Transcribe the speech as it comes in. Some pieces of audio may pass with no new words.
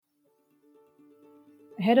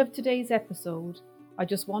Ahead of today's episode, I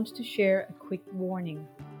just wanted to share a quick warning.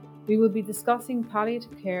 We will be discussing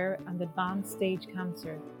palliative care and advanced stage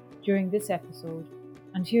cancer during this episode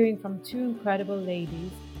and hearing from two incredible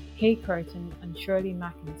ladies, Curtin and Shirley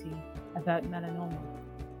McEntee, about melanoma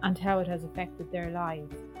and how it has affected their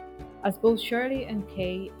lives. As both Shirley and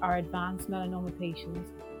Kay are advanced melanoma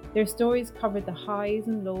patients, their stories cover the highs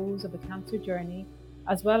and lows of a cancer journey,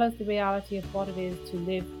 as well as the reality of what it is to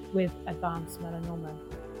live with advanced melanoma.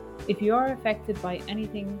 If you are affected by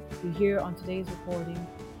anything you hear on today's recording,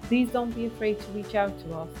 please don't be afraid to reach out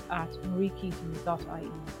to us at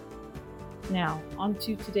mariekeating.ie. Now, on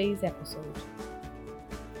to today's episode.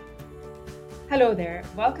 Hello there,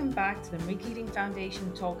 welcome back to the Marie Keating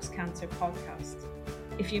Foundation Talks Cancer podcast.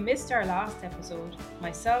 If you missed our last episode,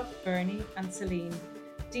 myself, Bernie and Celine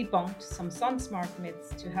debunked some sun-smart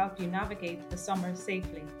myths to help you navigate the summer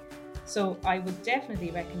safely. So I would definitely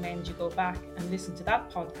recommend you go back and listen to that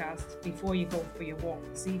podcast before you go for your walk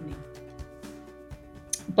this evening.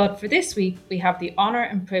 But for this week, we have the honour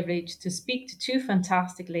and privilege to speak to two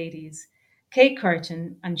fantastic ladies, Kay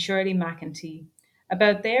Curtin and Shirley McEntee,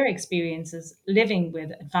 about their experiences living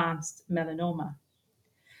with advanced melanoma.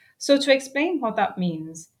 So to explain what that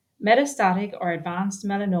means, metastatic or advanced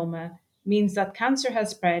melanoma means that cancer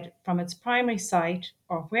has spread from its primary site,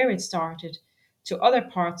 or where it started, to other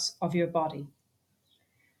parts of your body.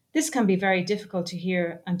 This can be very difficult to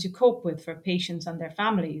hear and to cope with for patients and their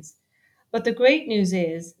families, but the great news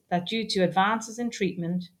is that due to advances in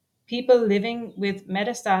treatment, people living with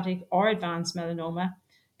metastatic or advanced melanoma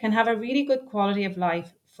can have a really good quality of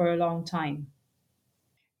life for a long time.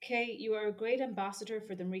 Kay, you are a great ambassador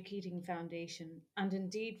for the Marie Keating Foundation and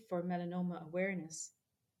indeed for melanoma awareness.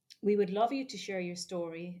 We would love you to share your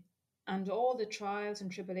story and all the trials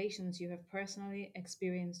and tribulations you have personally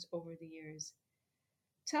experienced over the years.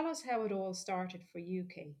 Tell us how it all started for you,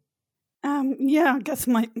 Kay. I guess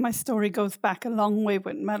my story goes back a long way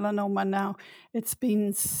with melanoma now. It's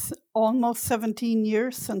been almost 17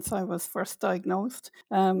 years since I was first diagnosed.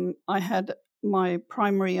 I had my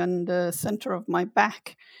primary on the center of my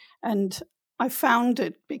back, and I found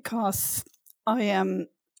it because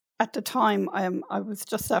at the time, I was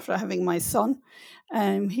just after having my son.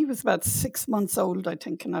 He was about 6 months old, I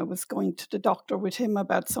think, and I was going to the doctor with him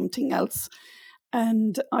about something else.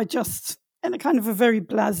 And I just, in a kind of a very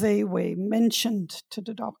blasé way, mentioned to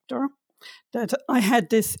the doctor that I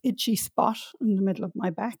had this itchy spot in the middle of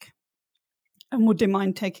my back, and would they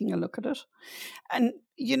mind taking a look at it? And,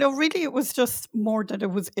 really it was just more that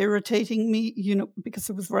it was irritating me, because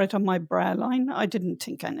it was right on my bra line. I didn't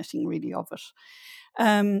think anything really of it.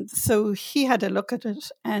 So he had a look at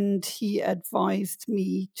it and he advised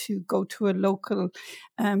me to go to a local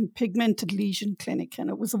pigmented lesion clinic, and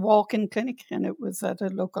it was a walk-in clinic and it was at a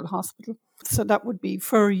local hospital. So that would be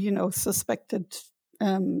for, suspected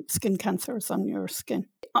skin cancers on your skin.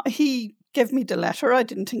 He gave me the letter. I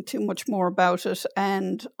didn't think too much more about it,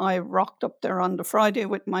 and I rocked up there on the Friday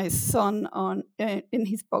with my son in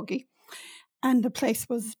his buggy, and the place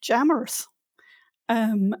was jammers.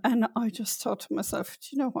 And I just thought to myself, do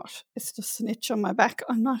you know what? It's just an itch on my back.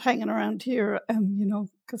 I'm not hanging around here,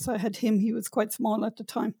 because I had him. He was quite small at the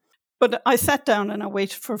time. But I sat down and I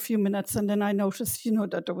waited for a few minutes, and then I noticed,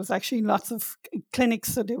 that there was actually lots of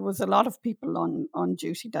clinics. So there was a lot of people on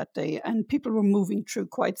duty that day, and people were moving through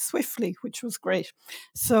quite swiftly, which was great.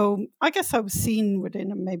 So I guess I was seen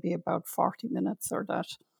within maybe about 40 minutes or that.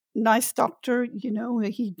 Nice doctor,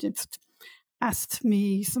 he just asked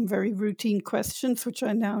me some very routine questions, which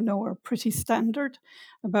I now know are pretty standard,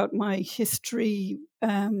 about my history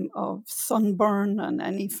of sunburn and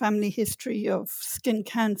any family history of skin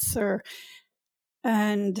cancer,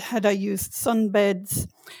 and had I used sunbeds.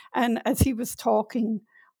 And as he was talking,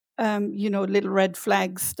 little red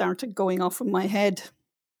flags started going off in my head.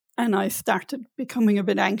 And I started becoming a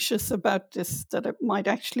bit anxious about this, that it might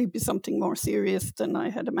actually be something more serious than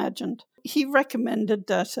I had imagined. He recommended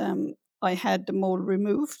that I had the mole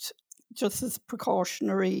removed, just as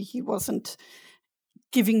precautionary. He wasn't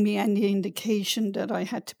giving me any indication that I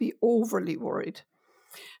had to be overly worried.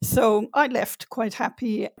 So I left quite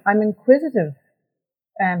happy. I'm inquisitive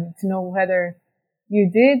to know whether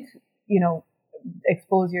you did,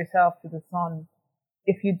 expose yourself to the sun,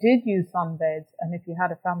 if you did use sunbeds, and if you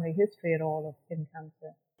had a family history at all of skin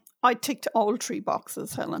cancer. I ticked all 3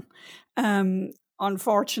 boxes, Helen.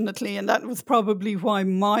 unfortunately, and that was probably why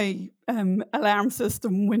my alarm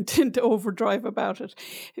system went into overdrive about it,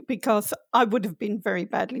 because I would have been very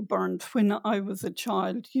badly burned when I was a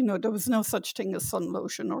child. There was no such thing as sun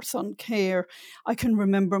lotion or sun care. I can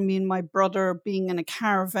remember me and my brother being in a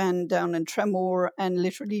caravan down in Tremor and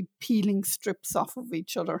literally peeling strips off of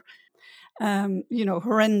each other.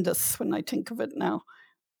 Horrendous when I think of it now,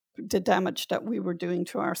 the damage that we were doing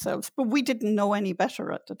to ourselves. But we didn't know any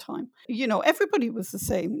better at the time. Everybody was the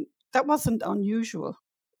same. That wasn't unusual.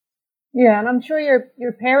 Yeah, and I'm sure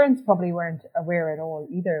your parents probably weren't aware at all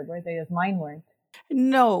either, were they? As mine weren't.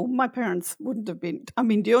 No, my parents wouldn't have been. I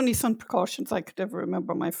mean, the only sun precautions I could ever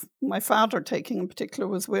remember my father taking in particular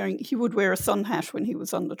was he would wear a sun hat when he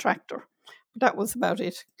was on the tractor. That was about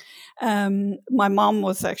it. My mom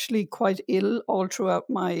was actually quite ill all throughout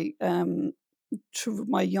through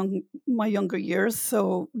my younger years,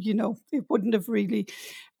 so it wouldn't have really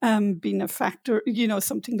been a factor,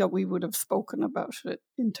 something that we would have spoken about it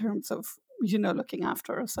in terms of looking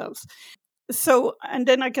after ourselves. So, and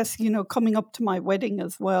then I guess coming up to my wedding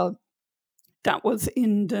as well, that was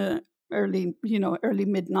in the early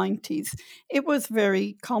mid-90s. It was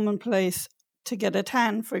very commonplace to get a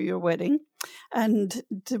tan for your wedding, and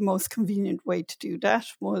the most convenient way to do that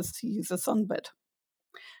was to use a sunbed.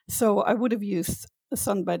 So I would have used a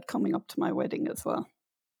sunbed coming up to my wedding as well.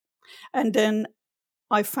 And then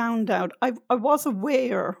I found out, I was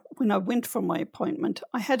aware when I went for my appointment,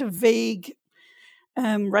 I had a vague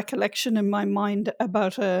recollection in my mind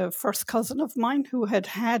about a first cousin of mine who had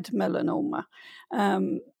melanoma.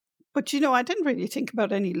 But, I didn't really think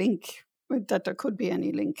about any link, that there could be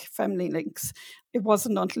any family links. It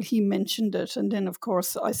wasn't until he mentioned it. And then, of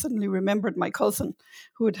course, I suddenly remembered my cousin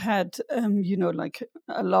who had, like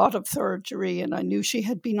a lot of surgery, and I knew she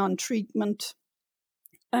had been on treatment.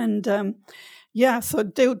 And so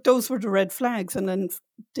those were the red flags. And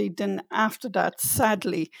then after that,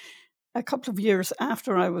 sadly, a couple of years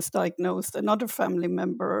after I was diagnosed, another family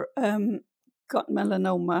member got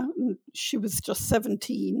melanoma. She was just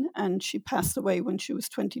 17 and she passed away when she was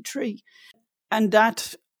 23. And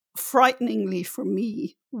that, frighteningly for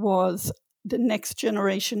me, was the next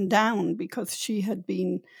generation down, because she had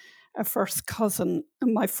been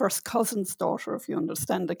my first cousin's daughter, if you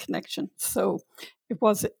understand the connection. So it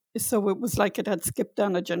was like it had skipped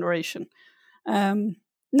down a generation.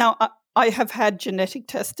 Now I have had genetic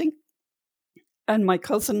testing, and my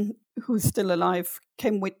cousin, who's still alive,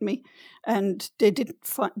 came with me, and they didn't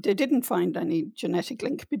find any genetic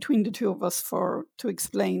link between the two of us to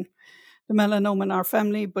explain the melanoma in our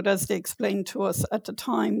family. But as they explained to us at the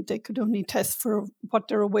time, they could only test for what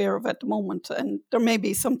they're aware of at the moment, and there may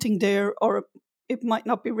be something there, or it might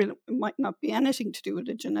not be real. It might not be anything to do with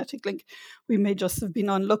a genetic link. We may just have been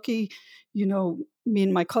unlucky. Me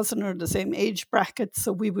and my cousin are the same age bracket,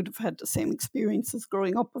 so we would have had the same experiences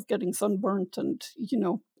growing up of getting sunburnt and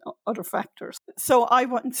other factors. So I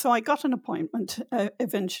got an appointment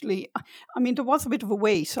eventually. I mean, there was a bit of a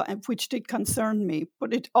wait, which did concern me,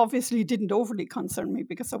 but it obviously didn't overly concern me,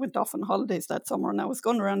 because I went off on holidays that summer and I was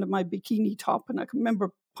going around in my bikini top, and I can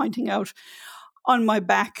remember pointing out on my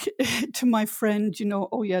back to my friend,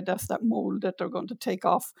 oh yeah, that's that mole that they're going to take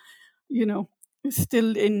off,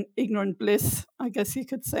 still in ignorant bliss, I guess you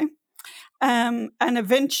could say. And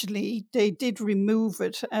eventually they did remove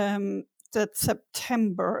it that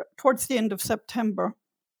September, towards the end of September.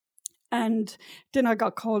 And then I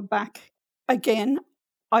got called back again.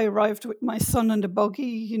 I arrived with my son in the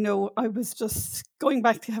buggy. I was just going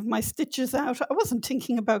back to have my stitches out. I wasn't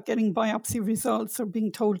thinking about getting biopsy results or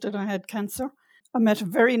being told that I had cancer. I met a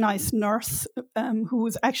very nice nurse who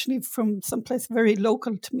was actually from someplace very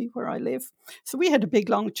local to me where I live. So we had a big,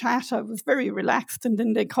 long chat. I was very relaxed. And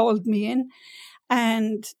then they called me in.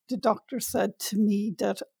 And the doctor said to me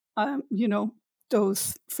that,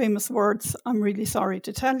 those famous words, "I'm really sorry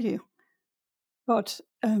to tell you." But,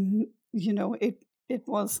 it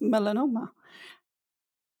was melanoma.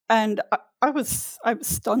 And I was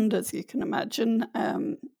stunned, as you can imagine.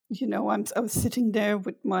 I was sitting there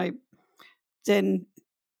with my then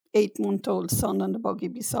 8-month-old son in the buggy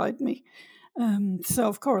beside me. So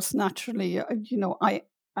of course, naturally, I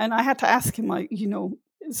had to ask him, are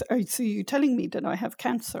you telling me that I have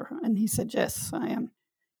cancer? And he said, yes, I am.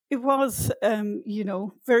 It was,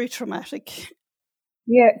 very traumatic.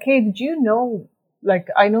 Yeah, Kay, did you know, like,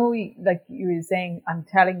 I know, like you were saying, I'm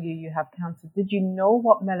telling you, you have cancer. Did you know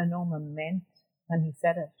what melanoma meant when he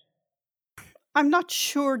said it? I'm not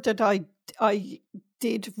sure that I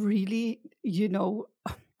did really,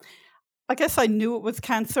 I guess I knew it was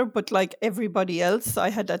cancer, but like everybody else, I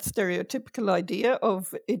had that stereotypical idea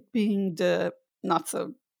of it being the not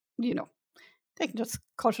so, the they can just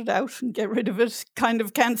cut it out and get rid of it, kind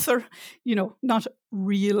of cancer, not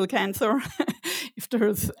real cancer. If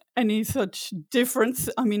there's any such difference,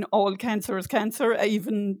 I mean, all cancer is cancer.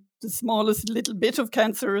 Even the smallest little bit of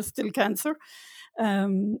cancer is still cancer.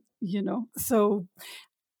 So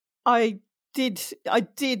I did,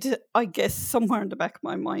 I guess, somewhere in the back of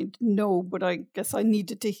my mind, no, but I guess I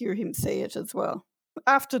needed to hear him say it as well.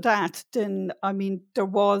 After that, then, I mean, there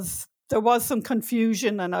was some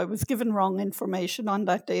confusion, and I was given wrong information on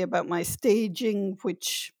that day about my staging,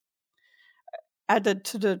 which added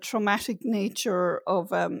to the traumatic nature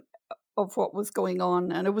of what was going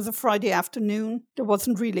on. And it was a Friday afternoon. There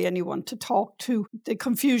wasn't really anyone to talk to. The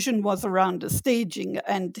confusion was around the staging,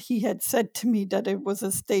 and he had said to me that it was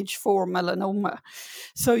a stage 4 melanoma.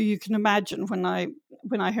 So you can imagine when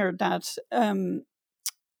I heard that,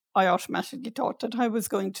 I automatically thought that I was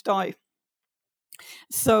going to die.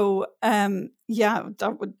 So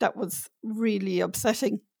that was really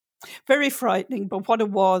upsetting. Very frightening, but what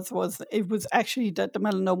it was actually that the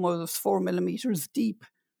melanoma was 4 millimeters deep.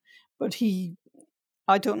 But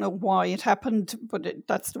I don't know why it happened, but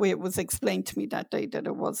that's the way it was explained to me that day, that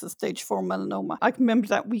it was a stage 4 melanoma. I remember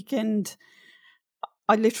that weekend,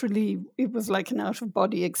 it was like an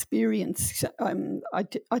out-of-body experience. I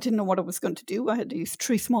didn't know what I was going to do. I had these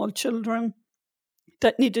 3 small children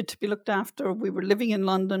that needed to be looked after. We were living in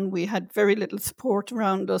London. We had very little support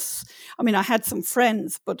around us. I mean, I had some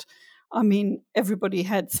friends, but I mean, everybody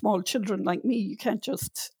had small children like me. You can't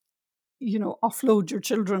just, offload your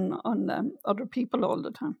children on other people all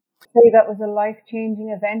the time. Say that was a life-changing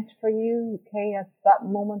event for you, Kay, at that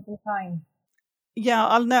moment in time. Yeah,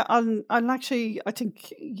 I'll actually, I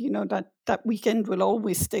think, that weekend will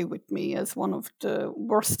always stay with me as one of the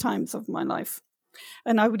worst times of my life.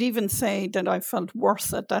 And I would even say that I felt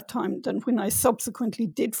worse at that time than when I subsequently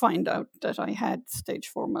did find out that I had stage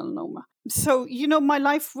 4 melanoma. So, my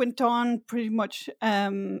life went on pretty much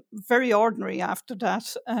very ordinary after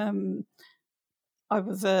that. I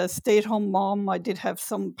was a stay-at-home mom. I did have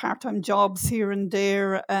some part-time jobs here and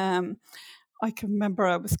there. I can remember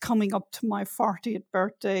I was coming up to my 40th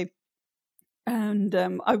birthday, and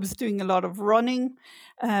I was doing a lot of running.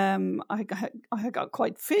 I got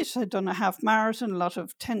quite fit. I'd done a half marathon, a lot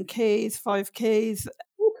of 10Ks, 5Ks.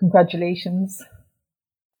 Congratulations.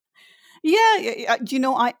 Yeah,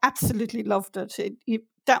 I absolutely loved it.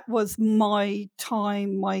 That was my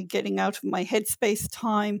time, my getting out of my headspace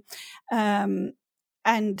time.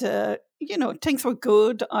 And things were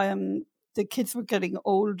good. The kids were getting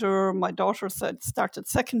older. My daughter started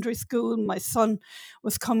secondary school. My son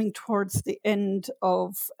was coming towards the end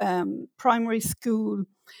of primary school.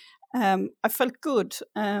 I felt good.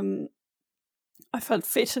 I felt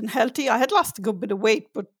fit and healthy. I had lost a good bit of weight,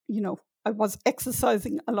 but, I was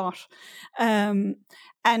exercising a lot. And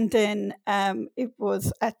then it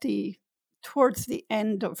was towards the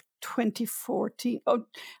end of 2014. Oh,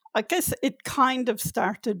 I guess it kind of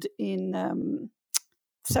started in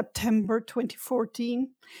September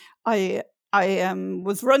 2014. I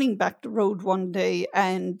was running back the road one day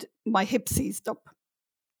and my hip seized up.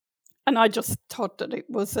 And I just thought that it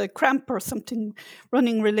was a cramp or something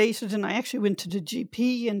running related. And I actually went to the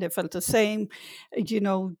GP and they felt the same.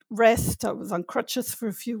 Rest. I was on crutches for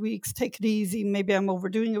a few weeks. Take it easy. Maybe I'm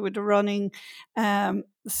overdoing it with the running.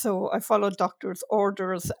 So I followed doctor's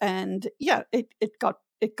orders, and yeah, it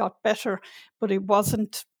got better, but it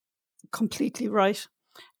wasn't completely right.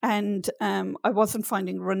 And I wasn't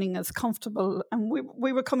finding running as comfortable. And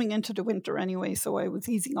we were coming into the winter anyway, so I was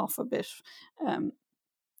easing off a bit.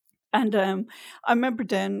 And I remember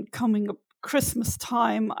then coming up Christmas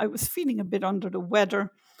time, I was feeling a bit under the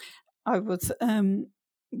weather. I was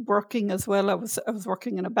working as well. I was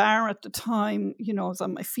working in a bar at the time. I was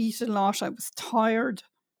on my feet a lot. I was tired.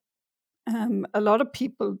 A lot of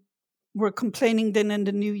people were complaining then in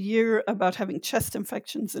the new year about having chest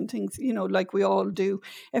infections and things, like we all do.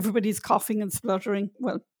 Everybody's coughing and spluttering.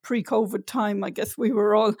 Well, pre-COVID time, I guess we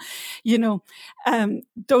were all,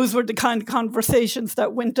 those were the kind of conversations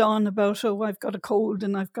that went on about, oh, I've got a cold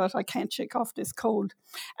and I can't shake off this cold.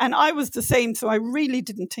 And I was the same, so I really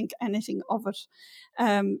didn't think anything of it.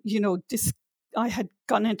 I had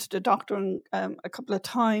gone into the doctor a couple of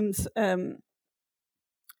times, and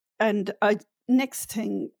next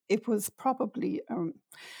thing, it was probably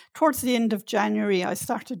towards the end of January, I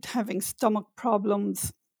started having stomach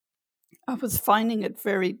problems. I was finding it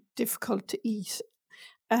very difficult to eat.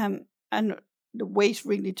 And the weight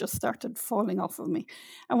really just started falling off of me.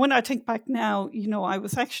 And when I think back now, I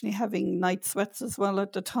was actually having night sweats as well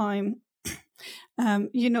at the time.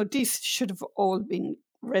 These should have all been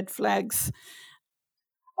red flags.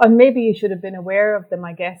 And maybe you should have been aware of them,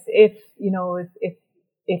 I guess, if, you know,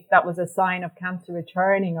 if that was a sign of cancer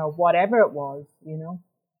returning or whatever it was, you know.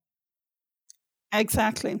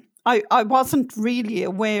 Exactly. I wasn't really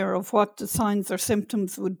aware of what the signs or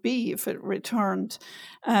symptoms would be if it returned.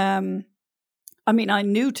 I mean, I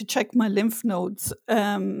knew to check my lymph nodes,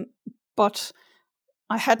 but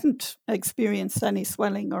I hadn't experienced any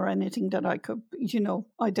swelling or anything that I could, you know,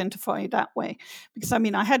 identify that way. Because I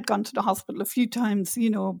mean, I had gone to the hospital a few times, you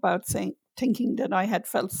know, about thinking that I had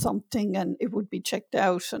felt something and it would be checked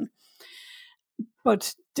out.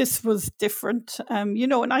 But this was different, you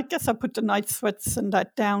know, and I guess I put the night sweats and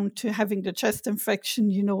that down to having the chest infection,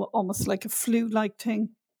 you know, almost like a flu-like thing.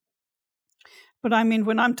 But I mean,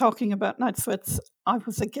 when I'm talking about night sweats, I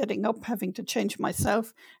was getting up, having to change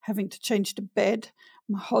myself, having to change the bed.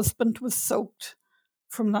 My husband was soaked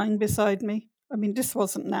from lying beside me. I mean, this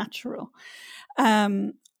wasn't natural.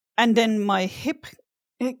 And then my hip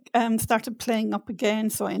started playing up again,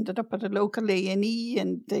 so I ended up at a local A&E,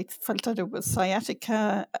 and they felt that it was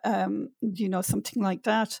sciatica, you know, something like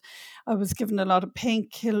that. I was given a lot of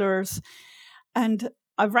painkillers, and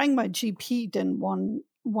I rang my GP then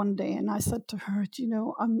one day, and I said to her, you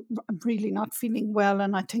know, I'm really not feeling well,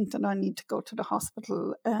 and I think that I need to go to the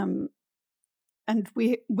hospital. And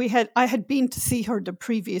I had been to see her the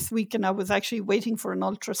previous week, and I was actually waiting for an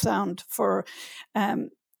ultrasound for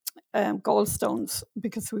gallstones,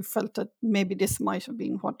 because we felt that maybe this might have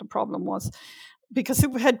been what the problem was, because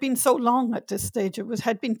it had been so long at this stage.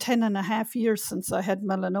 Had been 10 and a half years since I had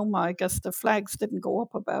melanoma. I guess the flags didn't go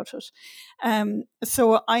up about it.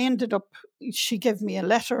 So I ended up, she gave me a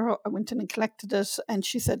letter. I went in and collected it, and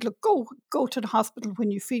she said, look, go to the hospital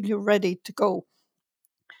when you feel you're ready to go.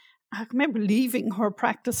 I remember leaving her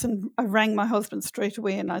practice, and I rang my husband straight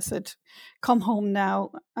away, and I said, come home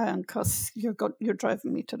now, because you're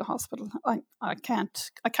driving me to the hospital. I can't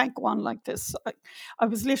go on like this. I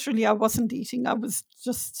wasn't eating. I was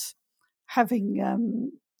just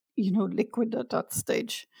having, you know, liquid at that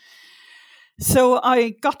stage. So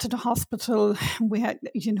I got to the hospital. We had,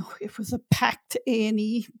 you know, it was a packed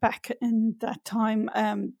A&E back in that time.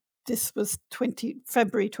 This was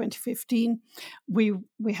February 2015. We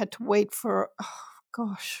had to wait for, oh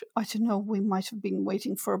gosh, I don't know, we might have been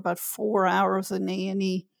waiting for about 4 hours in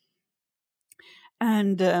A&E.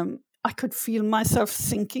 And I could feel myself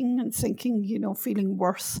sinking, you know, feeling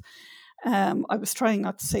worse. I was trying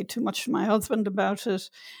not to say too much to my husband about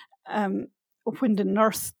it. When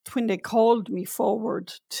they called me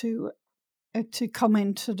forward to come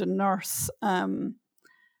into the nurse,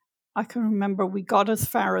 I can remember we got as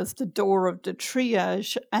far as the door of the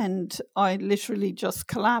triage, and I literally just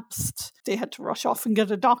collapsed. They had to rush off and get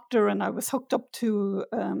a doctor, and I was hooked up to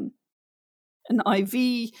an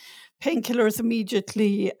IV, painkillers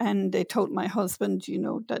immediately, and they told my husband, you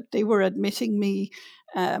know, that they were admitting me,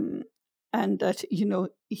 and that, you know,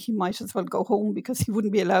 he might as well go home because he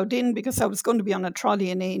wouldn't be allowed in, because I was going to be on a trolley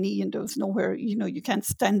in A&E, and there was nowhere, you know, you can't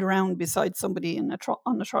stand around beside somebody on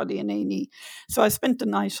a trolley in A&E. So I spent the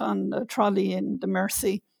night on the trolley in the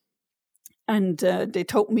Mercy, and they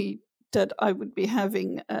told me that I would be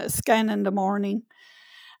having a scan in the morning.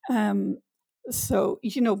 So,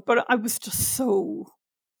 you know, but I was just so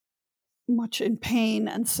much in pain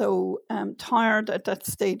and so tired at that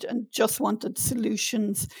stage, and just wanted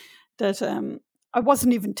solutions, that I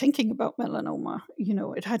wasn't even thinking about melanoma. You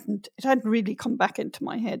know, it hadn't really come back into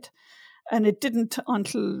my head, and it didn't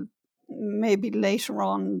until maybe later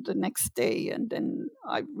on the next day, and then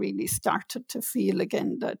I really started to feel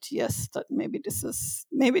again that yes, that maybe this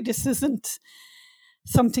isn't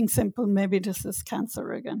something simple. Maybe this is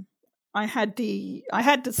cancer again. I had the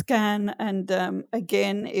scan, and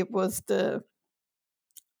again it was the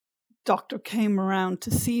doctor came around to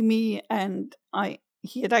see me, and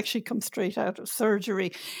he had actually come straight out of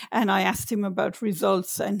surgery, and I asked him about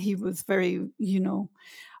results, and he was very, you know,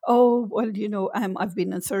 oh, well, you know, I've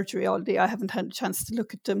been in surgery all day. I haven't had a chance to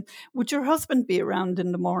look at them. Would your husband be around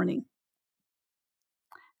in the morning?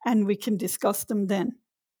 And we can discuss them then.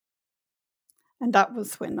 And that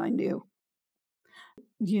was when I knew,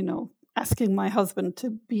 you know, asking my husband to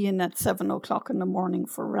be in at 7:00 in the morning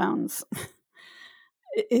for rounds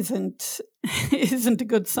isn't a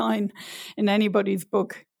good sign in anybody's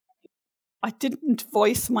book. I didn't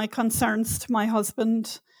voice my concerns to my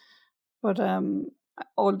husband, but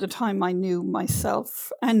all the time I knew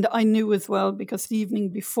myself, and I knew as well because the evening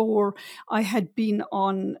before they had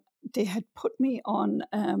put me on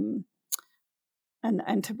an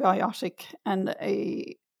antibiotic and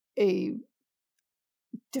a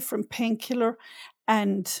different painkiller,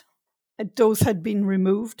 and those had been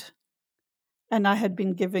removed. And I had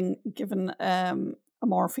been given a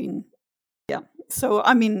morphine. Yeah. So,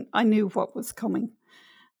 I mean, I knew what was coming.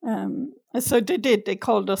 So they did. They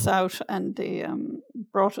called us out and they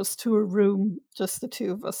brought us to a room, just the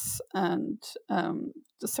two of us, and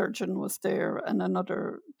the surgeon was there and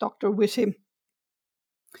another doctor with him.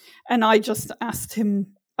 And I just asked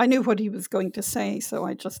him, I knew what he was going to say, so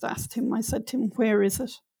I just asked him, I said to him, where is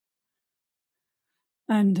it?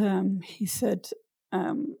 And he said,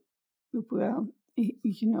 well,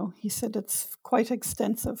 he said it's quite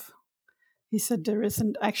extensive. He said, there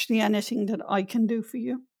isn't actually anything that I can do for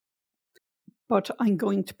you, but I'm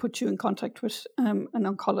going to put you in contact with an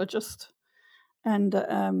oncologist, and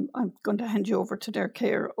I'm going to hand you over to their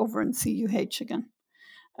care over in CUH again.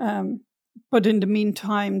 But in the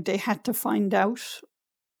meantime, they had to find out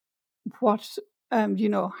what,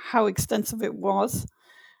 how extensive it was,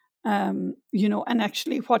 and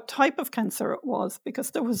actually what type of cancer it was,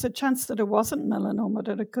 because there was a chance that it wasn't melanoma,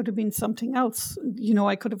 that it could have been something else.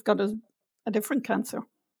 I could have got a different cancer.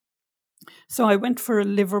 So I went for a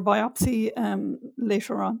liver biopsy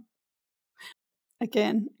later on.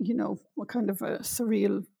 Again, what kind of a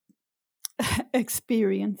surreal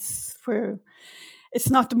experience where it's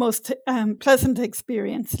not the most pleasant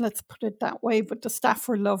experience, let's put it that way, but the staff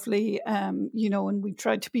were lovely, and we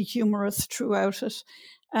tried to be humorous throughout it.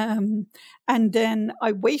 And then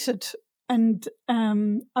I waited, and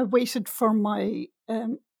I waited for my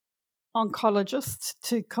oncologist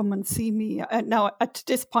to come and see me. Now, at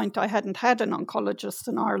this point, I hadn't had an oncologist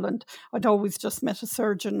in Ireland. I'd always just met a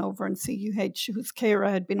surgeon over in CUH whose care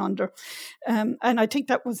I had been under. And I think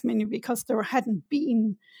that was mainly because there hadn't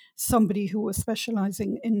been somebody who was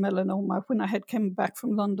specialising in melanoma when I had come back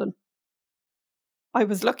from London. I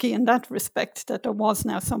was lucky in that respect that there was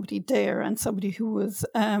now somebody there, and somebody who was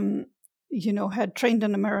had trained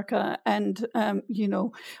in America and,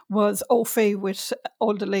 was au fait with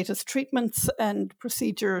all the latest treatments and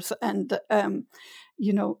procedures. And,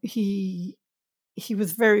 he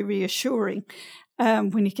was very reassuring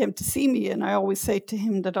when he came to see me. And I always say to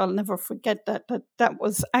him that I'll never forget that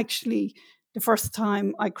was actually the first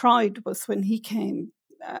time I cried was when he came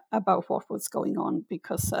about what was going on,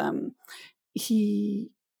 because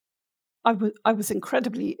I was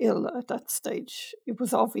incredibly ill at that stage. It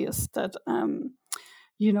was obvious that,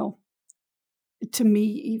 to me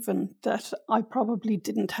even, that I probably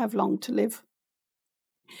didn't have long to live.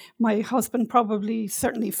 My husband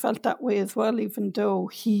certainly felt that way as well, even though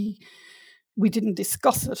we didn't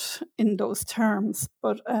discuss it in those terms.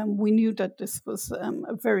 But we knew that this was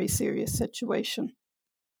a very serious situation.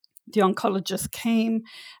 The oncologist came,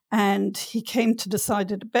 and he came to the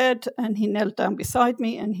side of the bed, and he knelt down beside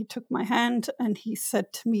me, and he took my hand, and he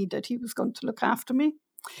said to me that he was going to look after me.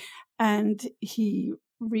 And he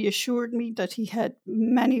reassured me that he had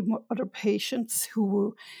many other patients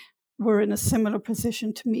who were in a similar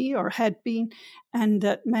position to me, or had been, and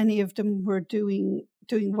that many of them were doing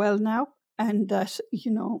well now. And that,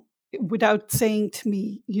 without saying to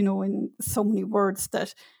me, in so many words,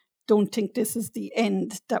 that don't think this is the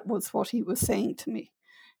end. That was what he was saying to me.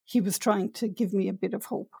 He was trying to give me a bit of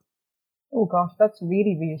hope. Oh gosh, that's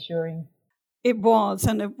really reassuring. It was,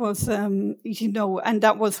 and it was, and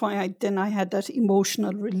that was why I had that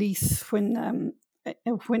emotional release when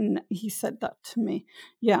he said that to me.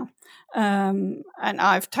 Yeah. And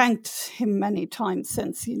I've thanked him many times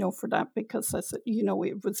since, for that, because I said,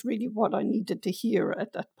 it was really what I needed to hear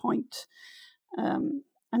at that point.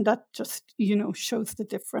 And that just, shows the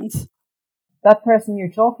difference. That person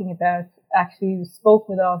you're talking about actually spoke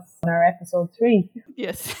with us in our episode 3.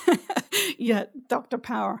 Yes. Yeah, Dr.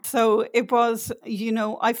 Power. So it was,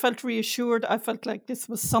 I felt reassured. I felt like this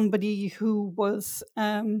was somebody who was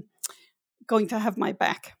going to have my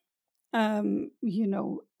back, and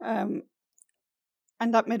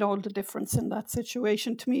that made all the difference in that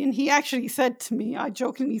situation to me. And he actually said to me, I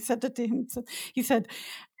jokingly said it to him, he said,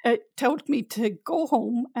 told me to go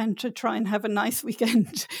home and to try and have a nice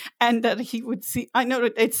weekend, and that he would see. I know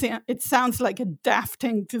that it sounds like a daft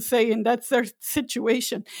thing to say, and that's their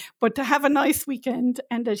situation, but to have a nice weekend,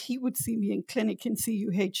 and that he would see me in clinic in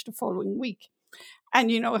CUH the following week. And,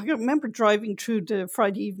 I remember driving through the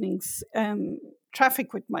Friday evenings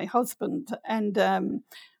traffic with my husband, and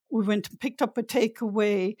we went and picked up a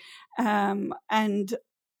takeaway, and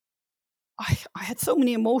I had so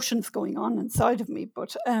many emotions going on inside of me,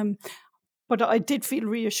 but I did feel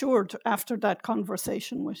reassured after that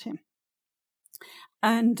conversation with him.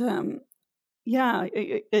 And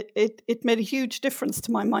it made a huge difference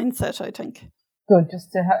to my mindset, I think. Good,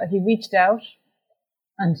 just he reached out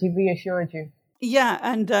and he reassured you. Yeah,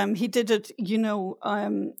 and he did it,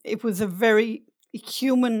 it was a very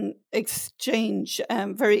human exchange,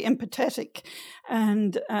 very empathetic.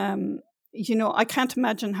 And, I can't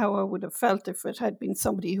imagine how I would have felt if it had been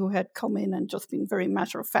somebody who had come in and just been very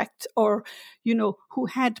matter of fact, or, who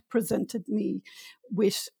had presented me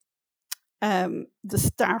with the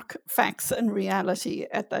stark facts and reality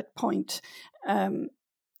at that point.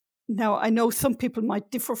 Now, I know some people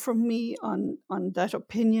might differ from me on that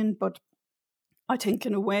opinion, but I think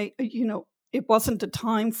in a way, it wasn't the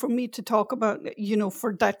time for me to talk about,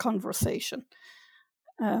 for that conversation.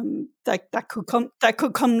 That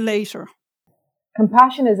could come later.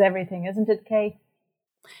 Compassion is everything, isn't it, Kay?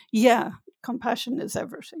 Yeah, compassion is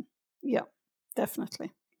everything. Yeah,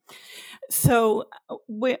 definitely. So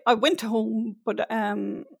I went home, but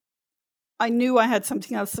I knew I had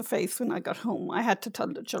something else to face when I got home. I had to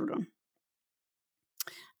tell the children.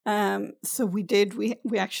 So we did. We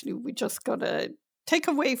just got a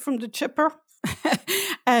takeaway from the chipper,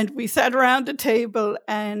 and we sat around the table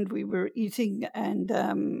and we were eating, and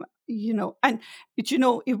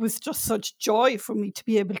it was just such joy for me to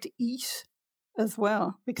be able to eat as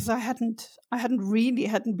well, because I hadn't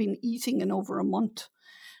been eating in over a month.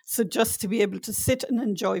 So just to be able to sit and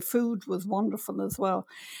enjoy food was wonderful as well.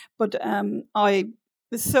 But I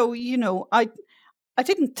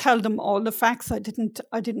didn't tell them all the facts. I didn't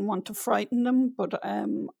want to frighten them, but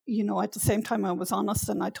at the same time I was honest,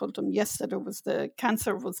 and I told them, yes, that it was the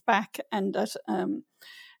cancer was back, and that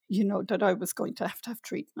that I was going to have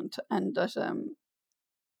treatment, and that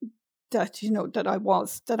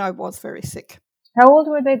that I was very sick. How old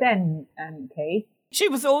were they then, Kay? She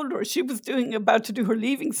was older. She was about to do her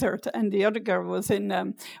leaving cert, and the other girl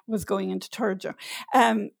was going into third year.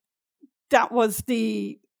 That was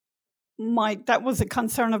that was a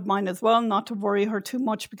concern of mine as well, not to worry her too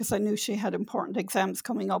much, because I knew she had important exams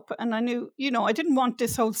coming up, and I knew, I didn't want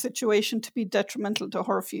this whole situation to be detrimental to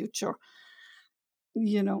her future.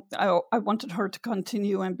 I wanted her to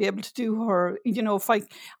continue and be able to do her, if I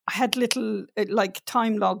had little like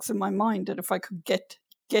time logs in my mind, that if I could get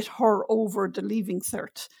her over the leaving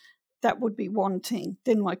cert, that would be one thing.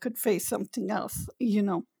 Then I could face something else,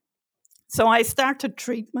 So I started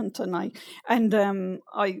treatment, and I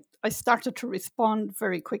started to respond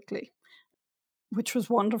very quickly, which was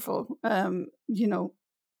wonderful.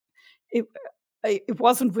 It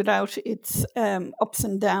wasn't without its ups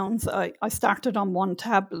and downs. I started on one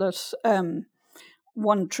tablet,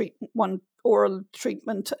 one oral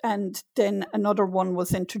treatment, and then another one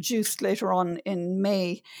was introduced later on in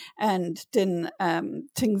May, and then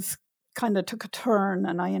things kind of took a turn,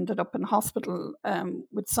 and I ended up in hospital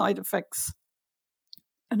with side effects.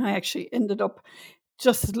 And I actually ended up,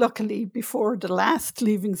 just luckily, before the last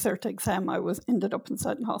leaving cert exam, I ended up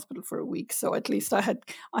inside the hospital for a week. So at least I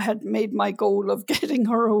had made my goal of getting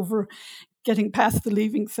her over, getting past the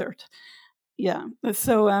leaving cert. Yeah.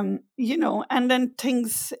 So and then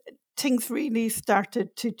things really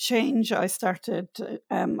started to change. I started.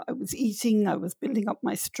 I was eating. I was building up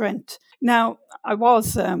my strength. Now I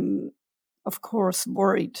was, of course,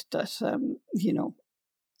 worried that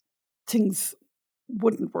things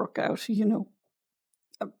wouldn't work out.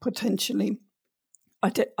 Potentially,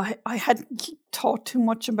 I hadn't thought too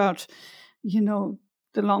much about,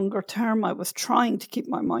 the longer term. I was trying to keep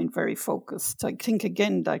my mind very focused. I think,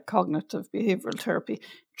 again, that cognitive behavioral therapy,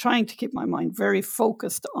 trying to keep my mind very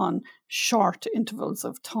focused on short intervals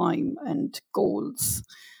of time and goals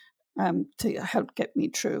to help get me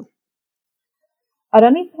through. At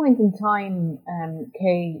any point in time,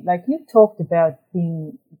 Kay, like you talked about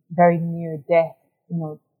being very near death,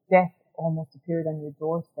 death almost appeared on your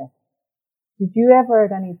doorstep. Did you ever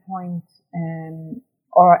at any point,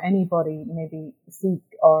 or anybody maybe seek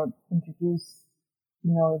or introduce,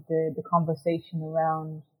 the conversation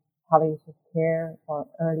around palliative care or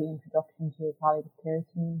early introduction to a palliative care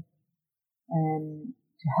team,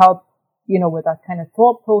 to help, with that kind of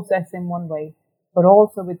thought process in one way, but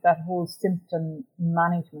also with that whole symptom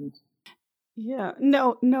management? Yeah,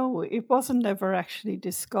 no, it wasn't ever actually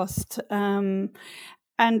discussed.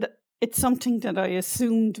 And it's something that I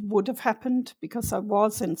assumed would have happened because I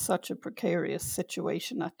was in such a precarious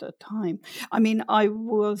situation at that time. I mean, I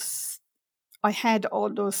had all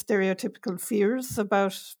those stereotypical fears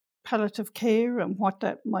about palliative care and what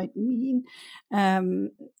that might mean,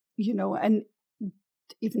 and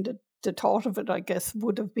even the thought of it, I guess,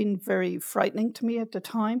 would have been very frightening to me at the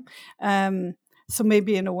time. So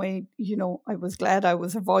maybe in a way, I was glad I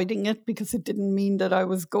was avoiding it, because it didn't mean that I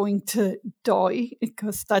was going to die,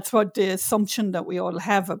 because that's what the assumption that we all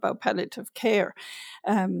have about palliative care,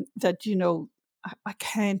 that, I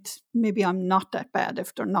can't, maybe I'm not that bad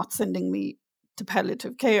if they're not sending me to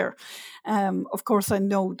palliative care. Of course, I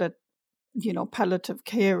know that palliative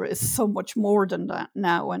care is so much more than that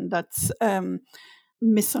now, and that's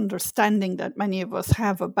misunderstanding that many of us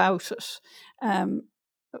have about it.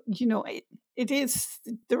 It is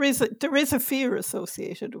there is a fear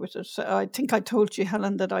associated with it. I think I told you,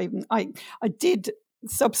 Helen, that I did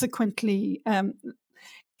subsequently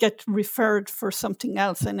get referred for something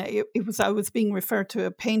else, and I was being referred to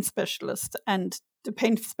a pain specialist, and the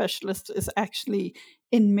pain specialist is actually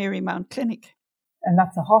in Marymount Clinic. And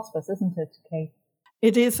that's a hospice, isn't it, Kate?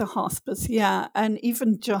 It is a hospice, yeah. And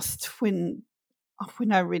even just when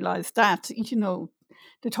I realized that,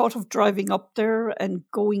 the thought of driving up there and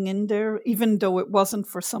going in there, even though it wasn't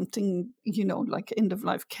for something, like end of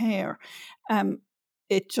life care,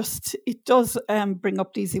 it does bring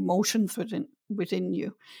up these emotions within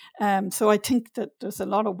you. So I think that there's a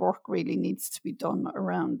lot of work really needs to be done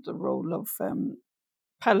around the role of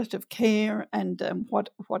palliative care and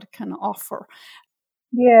what it can offer.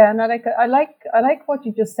 Yeah, and I like what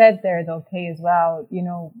you just said there, though, Kay, as well.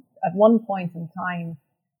 At one point in time,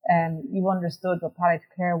 you understood what palliative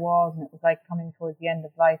care was, and it was like coming towards the end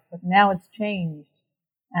of life. But now it's changed.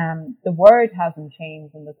 The word hasn't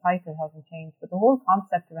changed, and the title hasn't changed, but the whole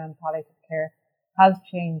concept around palliative care has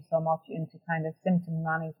changed so much into kind of symptom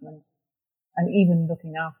management, and even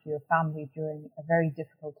looking after your family during a very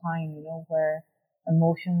difficult time. Where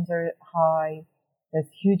emotions are high, there's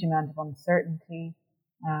a huge amount of uncertainty.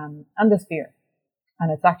 And there's fear.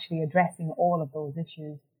 And it's actually addressing all of those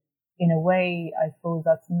issues in a way, I suppose,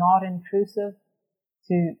 that's not intrusive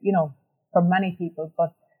to, for many people.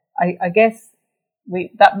 But I guess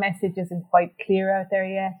that message isn't quite clear out there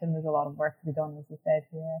yet, and there's a lot of work to be done, as you said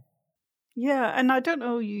here. Yeah, and I don't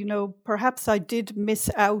know, perhaps I did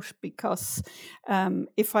miss out because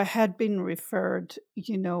if I had been referred,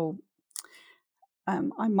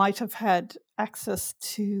 I might have had access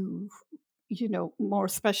to more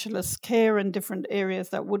specialist care in different areas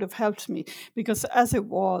that would have helped me, because as it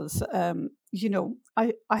was, I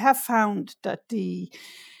have found that the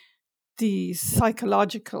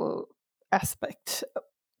psychological aspect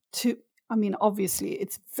obviously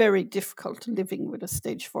it's very difficult living with a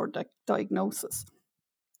stage 4 diagnosis,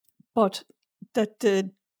 but that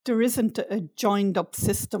there isn't a joined up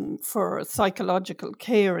system for psychological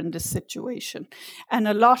care in this situation, and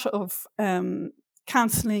a lot of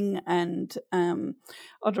counselling and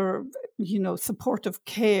other, supportive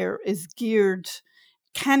care is geared,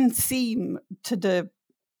 it can seem to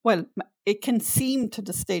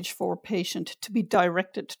the stage 4 patient to be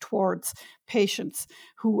directed towards patients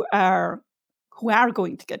who are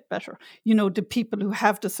going to get better. The people who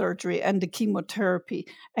have the surgery and the chemotherapy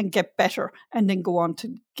and get better and then go on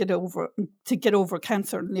to get over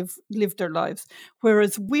cancer and live their lives.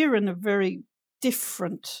 Whereas we're in a very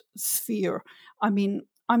different sphere. I'm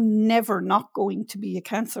never not going to be a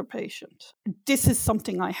cancer patient. This is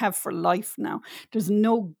something I have for life now. There's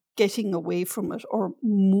no getting away from it or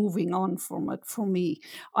moving on from it for me.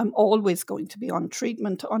 I'm always going to be on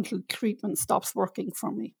treatment until treatment stops working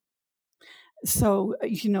for me. So,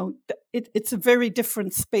 it's a very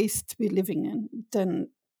different space to be living in than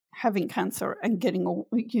having cancer and getting over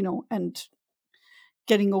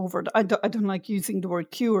it. I don't like using the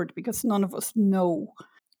word cured, because none of us know.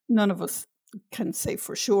 None of us can say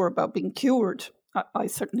for sure about being cured. I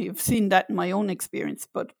certainly have seen that in my own experience,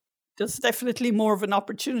 but there's definitely more of an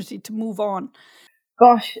opportunity to move on.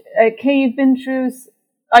 Gosh, Kay, you've been through,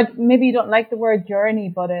 maybe you don't like the word journey,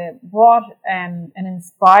 but what an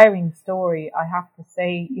inspiring story, I have to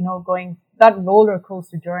say. Going that roller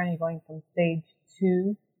coaster journey, going from stage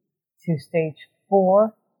 2 to stage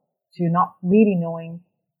 4 to not really knowing,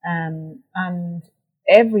 and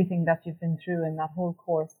everything that you've been through in that whole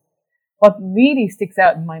course. What really sticks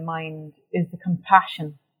out in my mind is the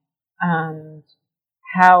compassion and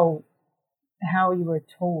how you were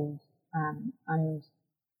told, and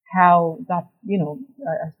how that,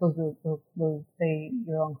 I suppose we'll say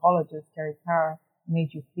your oncologist, Terry Carr,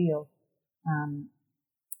 made you feel,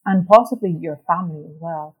 and possibly your family as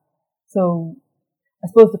well. So I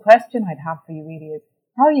suppose the question I'd have for you really is,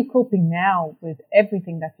 how are you coping now with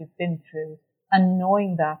everything that you've been through, and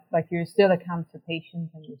knowing that, like, you're still a cancer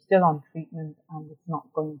patient and you're still on treatment and it's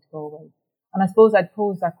not going to go away? And I suppose I'd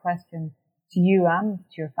pose that question to you and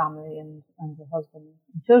to your family and your husband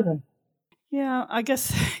and children. Yeah, I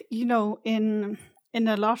guess, in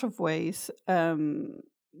a lot of ways,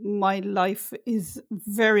 my life is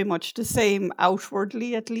very much the same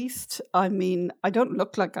outwardly, at least. I don't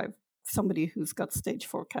look like I'm somebody who's got stage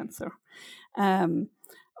 4 cancer.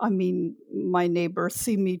 My neighbors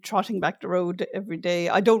see me trotting back the road every day.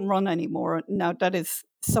 I don't run anymore. Now, that is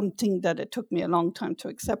something that it took me a long time to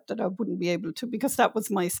accept that I wouldn't be able to, because that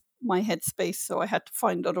was my headspace. So I had to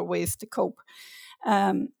find other ways to cope.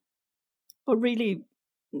 But really,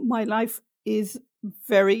 my life is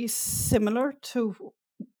very similar to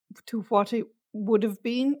what it would have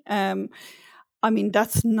been. I mean,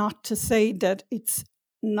 that's not to say that it's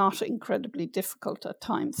not incredibly difficult at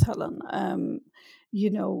times, Helen. You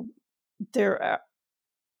know, there are.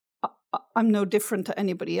 I'm no different to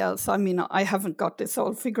anybody else. I mean, I haven't got this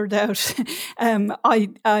all figured out.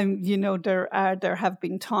 You know, there have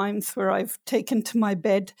been times where I've taken to my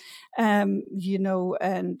bed, you know,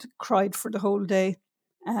 and cried for the whole day.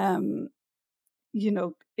 You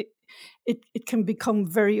know, it can become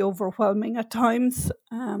very overwhelming at times.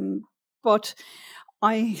 But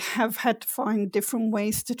I have had to find different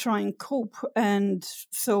ways to try and cope. And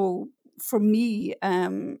so for me,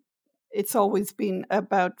 it's always been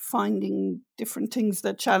about finding different things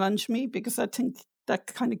that challenge me, because I think that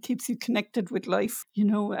kind of keeps you connected with life, you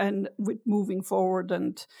know, and with moving forward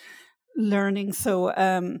and learning. So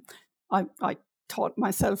I taught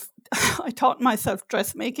myself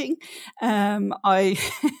dressmaking. I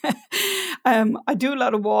I do a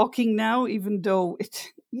lot of walking now, even though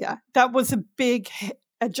that was a big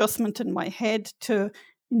adjustment in my head to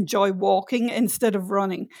enjoy walking instead of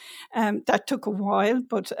running. That took a while,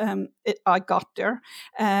 but I got there.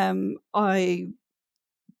 I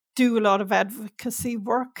do a lot of advocacy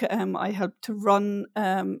work. I help to run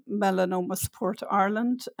Melanoma Support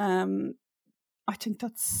Ireland. I think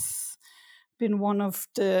that's been one of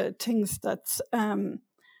the things that's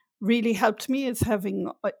really helped me, is having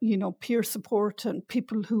you know, peer support and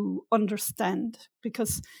people who understand,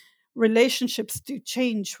 because relationships do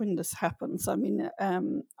change when this happens. I mean,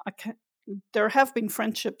 there have been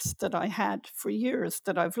friendships that I had for years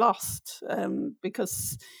that I've lost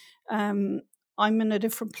because I'm in a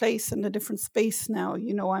different place, in a different space now.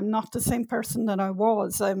 You know, I'm not the same person that I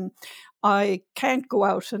was. I can't go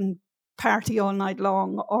out and party all night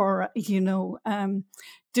long, or, you know,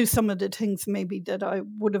 do some of the things maybe that I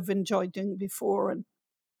would have enjoyed doing before. And,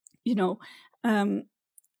 you know,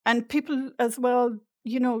 and people as well,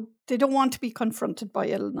 you know, they don't want to be confronted by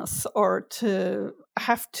illness or to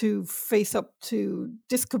have to face up to,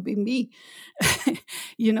 this could be me,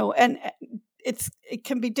 you know, and it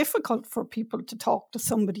can be difficult for people to talk to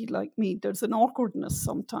somebody like me. There's an awkwardness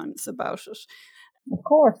sometimes about it. Of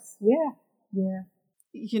course, yeah.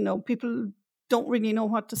 You know, people don't really know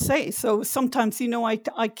what to say. So sometimes, you know,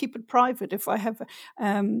 I keep it private. If I have,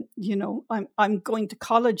 you know, I'm going to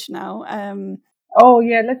college now. Oh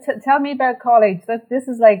yeah, tell me about college. This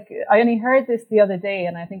is like, I only heard this the other day,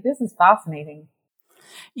 and I think this is fascinating.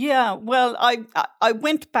 Yeah, well, I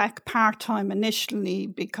went back part-time initially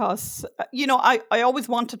because, you know, I always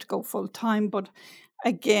wanted to go full-time, but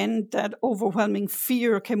again, that overwhelming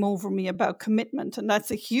fear came over me about commitment. And that's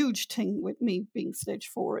a huge thing with me being stage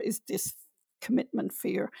 4, is this commitment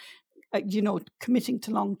fear. You know, committing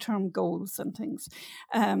to long-term goals and things,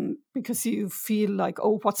 because you feel like,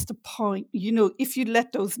 oh, what's the point? You know, if you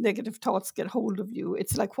let those negative thoughts get hold of you,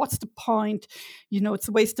 it's like, what's the point? You know, it's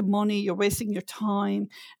a waste of money. You're wasting your time.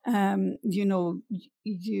 You know,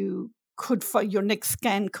 you could find your next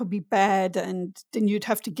scan could be bad, and then you'd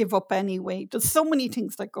have to give up anyway. There's so many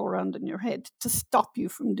things that go around in your head to stop you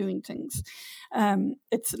from doing things.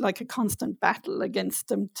 It's like a constant battle against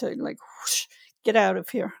them to, like, whoosh, get out of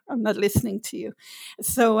here. I'm not listening to you.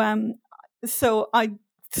 So I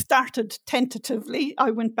started tentatively. I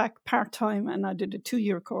went back part-time and I did a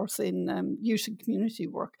 2-year course in youth and community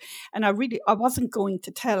work. And I wasn't going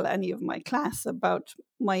to tell any of my class about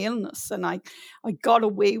my illness. And I got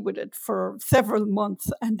away with it for several months.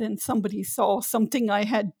 And then somebody saw something I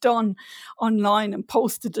had done online and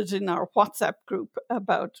posted it in our WhatsApp group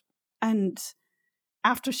and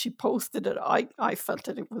after she posted it, I felt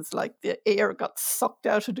that it was like the air got sucked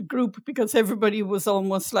out of the group, because everybody was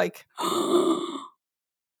almost like,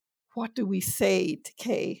 what do we say to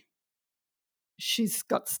Kay? She's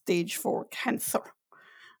got stage 4 cancer,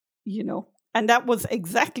 you know. And that was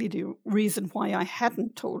exactly the reason why I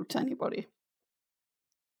hadn't told anybody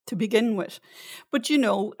to begin with. But, you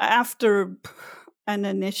know, after an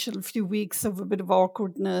initial few weeks of a bit of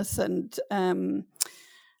awkwardness and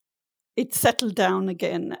it settled down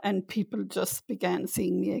again, and people just began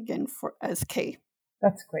seeing me again as Kay.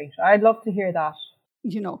 That's great. I'd love to hear that.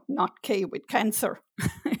 You know, not Kay with cancer.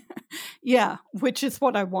 Yeah, which is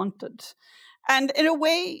what I wanted. And in a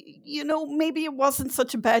way, you know, maybe it wasn't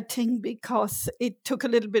such a bad thing, because it took a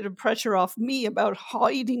little bit of pressure off me about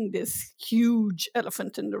hiding this huge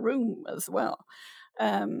elephant in the room as well.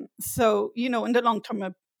 So, you know, in the long term.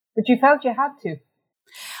 But you felt you had to.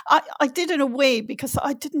 I did in a way because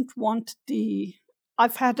I didn't want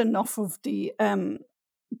I've had enough of the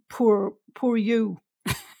poor you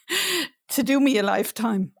to do me a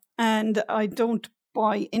lifetime. And I don't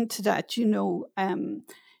buy into that,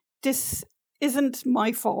 this isn't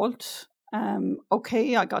my fault.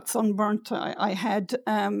 Okay, I got sunburnt. I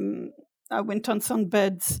went on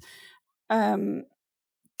sunbeds.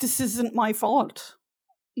 This isn't my fault.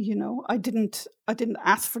 I didn't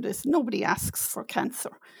ask for this. Nobody asks for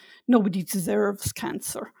cancer. Nobody deserves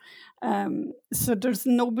cancer. So there's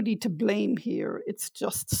nobody to blame here. It's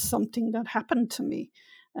just something that happened to me,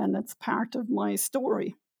 and it's part of my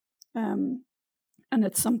story. And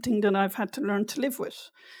it's something that I've had to learn to live with,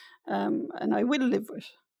 and I will live with.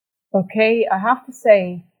 Okay, I have to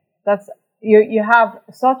say that's you have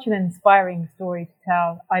such an inspiring story to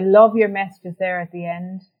tell. I love your messages there at the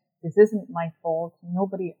end. This isn't my fault.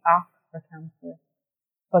 Nobody asked for cancer,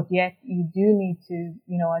 but yet you do need to,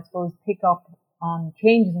 I suppose, pick up on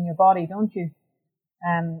changes in your body, don't you?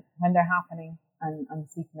 When they're happening, and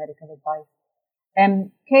seek medical advice.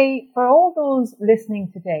 Kay, for all those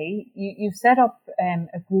listening today, you set up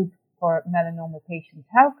a group for melanoma patients.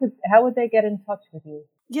 How would they get in touch with you?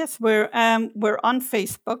 Yes, we're on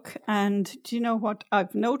Facebook, and do you know what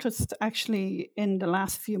I've noticed actually in the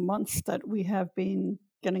last few months that we have been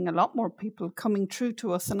getting a lot more people coming through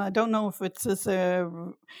to us, and I don't know if it's as a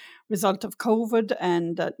result of COVID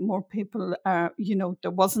and that more people are,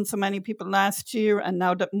 there wasn't so many people last year, and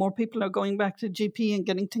now that more people are going back to GP and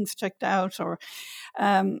getting things checked out, or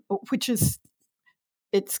which is.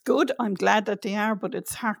 It's good. I'm glad that they are, but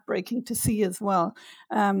it's heartbreaking to see as well.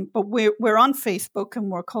 But we're on Facebook,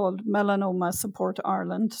 and we're called Melanoma Support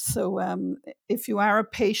Ireland. So if you are a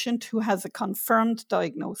patient who has a confirmed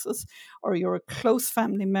diagnosis, or you're a close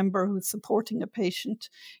family member who's supporting a patient,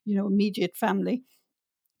 immediate family,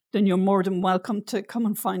 then you're more than welcome to come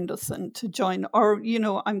and find us and to join. Or,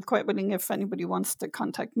 I'm quite willing if anybody wants to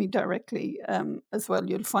contact me directly as well.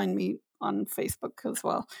 You'll find me on Facebook as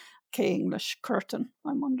well. K English Curtin,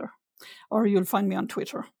 I'm under. Or you'll find me on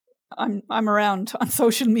Twitter. I'm around on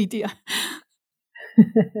social media.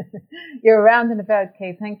 You're around and about,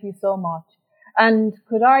 Kay. Thank you so much. And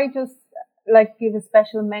could I just give a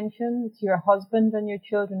special mention to your husband and your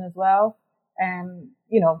children as well?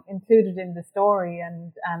 Included in the story,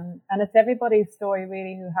 and it's everybody's story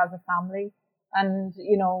really who has a family, and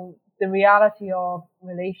the reality of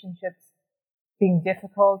relationships being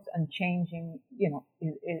difficult and changing,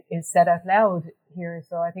 is said out loud here.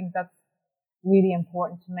 So I think that's really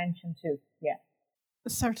important to mention too. Yeah,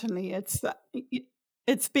 certainly,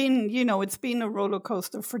 it's been a roller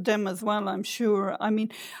coaster for them as well, I'm sure. I mean,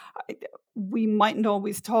 we mightn't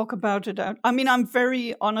always talk about it. I mean, I'm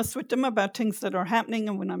very honest with them about things that are happening,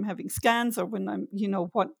 and when I'm having scans, or when I'm,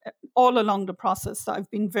 all along the process, I've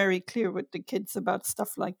been very clear with the kids about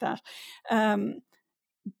stuff like that.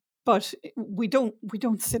 But we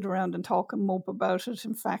don't sit around and talk and mope about it.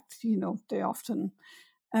 In fact, they often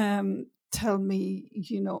tell me,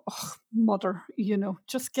 oh, mother,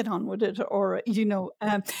 just get on with it, or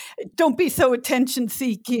don't be so attention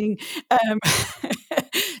seeking.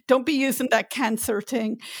 Don't be using that cancer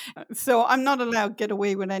thing. So I'm not allowed to get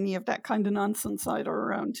away with any of that kind of nonsense either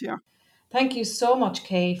around here. Thank you so much,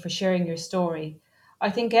 Kay, for sharing your story.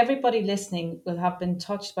 I think everybody listening will have been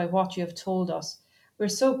touched by what you have told us. We're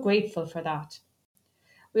so grateful for that.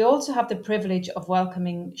 We also have the privilege of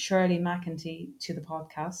welcoming Shirley McEntee to the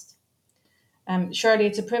podcast. Shirley,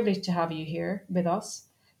 it's a privilege to have you here with us.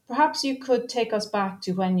 Perhaps you could take us back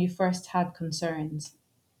to when you first had concerns.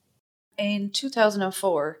 In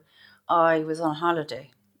 2004, I was on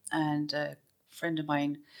holiday, and a friend of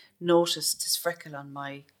mine noticed this freckle on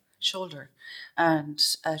my shoulder, and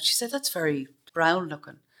she said, "That's very brown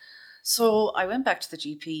looking." So I went back to the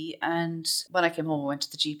GP, and when I came home, I went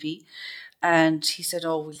to the GP, and he said,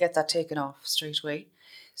 "Oh, we'll get that taken off straight away."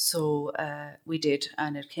 So we did,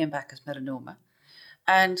 and it came back as melanoma.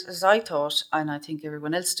 And as I thought, and I think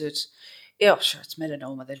everyone else did, yeah, sure, it's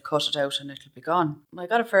melanoma, they'll cut it out and it'll be gone. I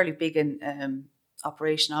got a fairly big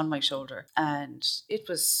operation on my shoulder, and it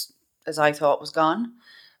was, as I thought, was gone.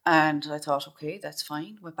 And I thought, okay, that's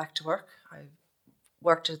fine. Went back to work. I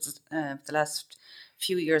worked as, the last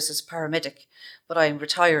few years as a paramedic, but I'm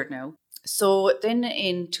retired now. So then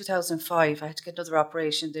in 2005, I had to get another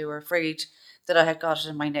operation. They were afraid that I had got it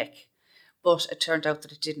in my neck, but it turned out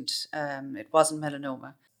that it didn't. It wasn't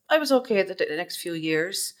melanoma. I was okay the next few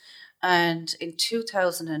years. And in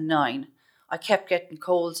 2009, I kept getting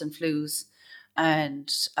colds and flus,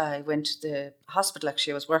 and I went to the hospital.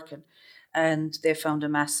 Actually, I was working, and they found a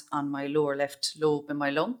mass on my lower left lobe in my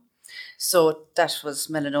lung. So that was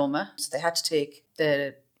melanoma. So they had to take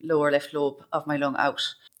the lower left lobe of my lung out.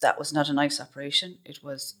 That was not a nice operation. It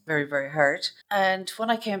was very, very hard. And when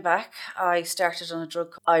I came back, I started on a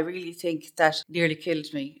drug. I really think that nearly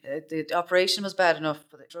killed me. The operation was bad enough,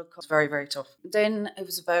 but the drug was very, very tough. Then it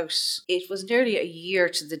was nearly a year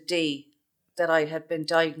to the day that I had been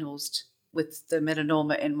diagnosed with the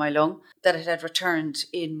melanoma in my lung, that it had returned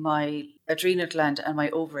in my adrenal gland and my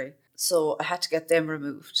ovary. So I had to get them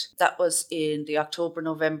removed. That was in the October,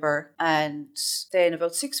 November. And then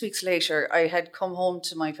about 6 weeks later, I had come home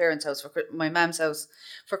to my parents' house, my mum's house,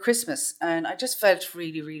 for Christmas. And I just felt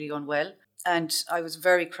really, really unwell. And I was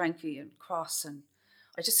very cranky and cross. And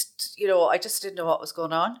I just didn't know what was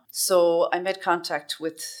going on. So I made contact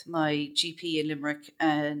with my GP in Limerick,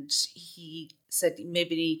 and he said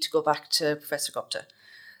maybe need to go back to Professor Gupta.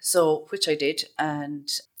 So, which I did, and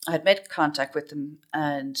I had made contact with him,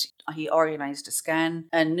 and he organised a scan.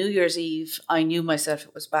 And New Year's Eve, I knew myself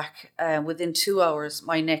it was back. Within 2 hours,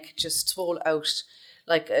 my neck just swelled out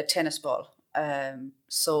like a tennis ball.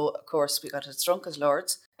 So, of course, we got as drunk as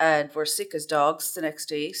lords and were sick as dogs the next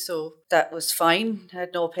day. So that was fine,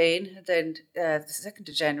 had no pain. Then the 2nd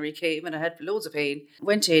of January came and I had loads of pain.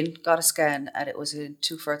 Went in, got a scan, and it was in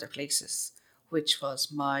 2 further places, which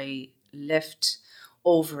was my left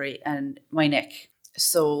ovary and my neck.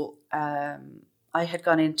 So I had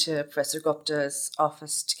gone into Professor Gupta's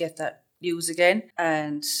office to get that news again.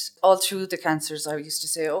 And all through the cancers, I used to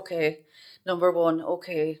say, okay, number 1,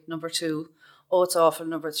 okay, number 2, oh, it's awful,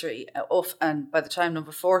 number 3, off. And by the time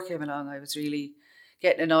number 4 came along, I was really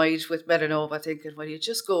getting annoyed with melanoma, thinking, well, you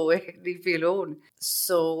just go away and leave me alone.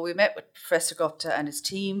 So we met with Professor Gupta and his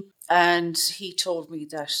team, and he told me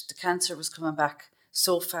that the cancer was coming back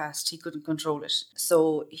so fast he couldn't control it.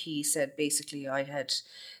 So he said basically I had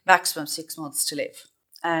maximum 6 months to live.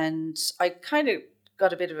 And I kind of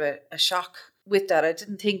got a bit of a shock with that. I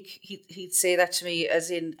didn't think he'd say that to me, as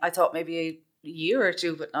in I thought maybe a year or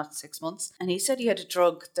 2, but not 6 months. And he said he had a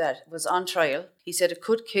drug that was on trial. He said it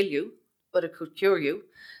could kill you, but it could cure you.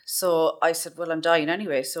 So I said, well, I'm dying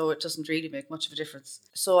anyway, so it doesn't really make much of a difference.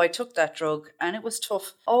 So I took that drug, and it was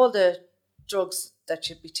tough. All the drugs that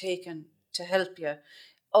you'd be taking to help you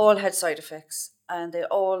all had side effects, and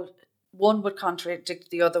one would contradict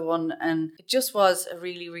the other one, and it just was a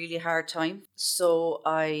really, really hard time. So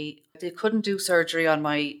they couldn't do surgery on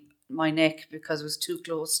my neck because it was too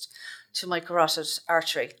close to my carotid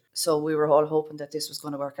artery. So we were all hoping that this was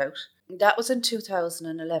going to work out. That was in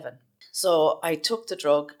 2011. So I took the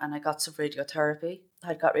drug and I got some radiotherapy.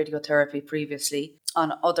 I'd got radiotherapy previously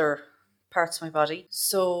on other parts of my body.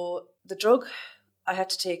 So the drug, I had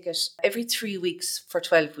to take it every 3 weeks for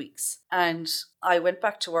 12 weeks. And I went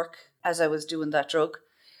back to work as I was doing that drug.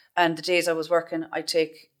 And the days I was working, I'd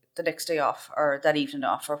take the next day off or that evening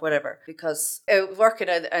off or whatever, because working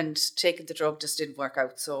and taking the drug just didn't work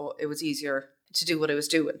out. So it was easier to do what I was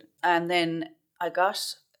doing. And then I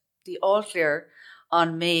got the all clear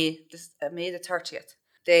on May the 30th.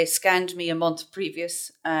 They scanned me a month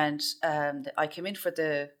previous, and I came in for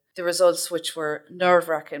the results, which were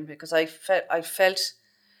nerve-wracking because I felt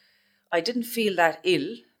I didn't feel that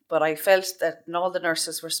ill, but I felt that all the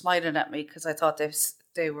nurses were smiling at me because I thought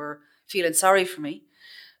they were feeling sorry for me.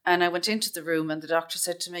 And I went into the room and the doctor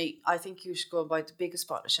said to me, I think you should go and buy the biggest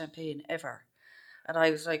bottle of champagne ever. And I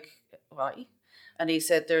was like, why? And he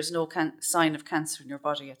said, there's no sign of cancer in your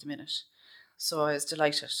body at the minute. So I was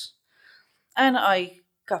delighted. And I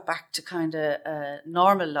got back to kind of a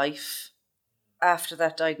normal life after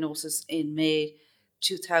that diagnosis in May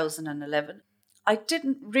 2011. I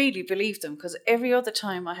didn't really believe them because every other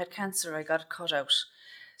time I had cancer, I got it cut out.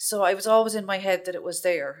 So I was always in my head that it was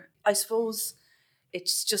there. I suppose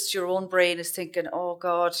it's just your own brain is thinking, oh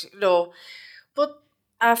God, no. But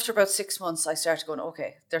after about 6 months, I started going,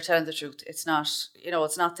 okay, they're telling the truth. It's not,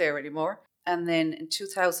 it's not there anymore. And then in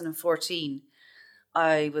 2014,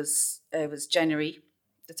 it was January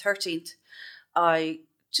the 13th, I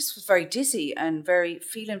just was very dizzy and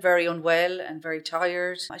feeling very unwell and very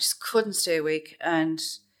tired. I just couldn't stay awake. And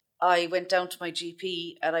I went down to my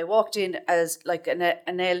GP and I walked in as like an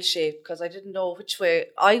L shape because I didn't know which way.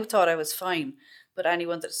 I thought I was fine, but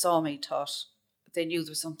anyone that saw me thought they knew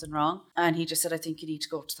there was something wrong. And he just said, I think you need to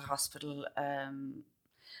go to the hospital. And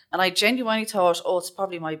I genuinely thought, oh, it's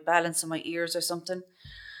probably my balance in my ears or something.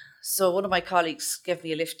 So one of my colleagues gave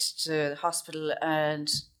me a lift to the hospital, and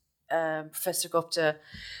Professor Gupta,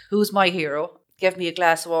 who's my hero, gave me a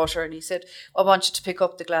glass of water, and he said, I want you to pick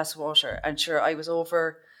up the glass of water. And sure, I was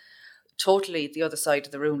over totally the other side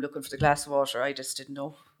of the room looking for the glass of water. I just didn't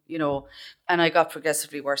know, and I got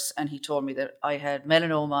progressively worse. And he told me that I had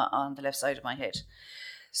melanoma on the left side of my head.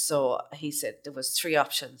 So he said there was 3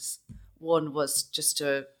 options. One was just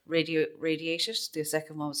to radiate it. The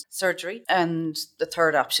second one was surgery. And the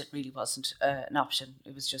third option really wasn't an option.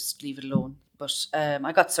 It was just leave it alone. But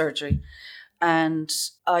I got surgery. And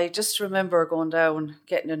I just remember going down,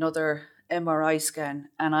 getting another MRI scan,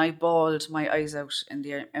 and I bawled my eyes out in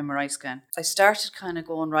the MRI scan. I started kind of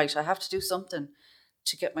going, right, I have to do something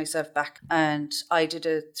to get myself back. And I did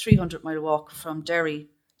a 300-mile walk from Derry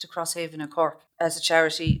to Crosshaven in Cork. As a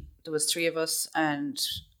charity, there was 3 of us, and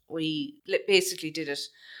we basically did it.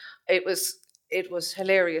 It was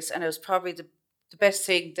hilarious, and it was probably the best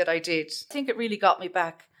thing that I did. I think it really got me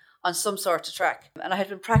back on some sort of track. And I had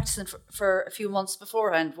been practicing for a few months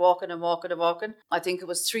beforehand, walking and walking and walking. I think it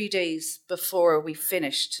was 3 days before we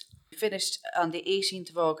finished. We finished on the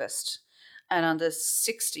 18th of August. And on the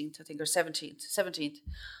 16th, I think, or 17th,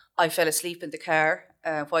 I fell asleep in the car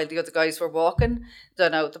while the other guys were walking.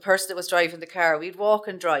 The person that was driving the car, we'd walk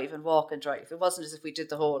and drive and walk and drive. It wasn't as if we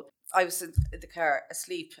did the whole. I was in the car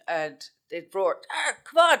asleep, and they roared,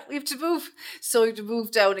 come on, we have to move. So we had to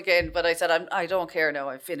move down again. But I said, I don't care now.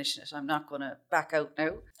 I'm finishing it. I'm not going to back out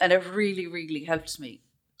now. And it really, really helped me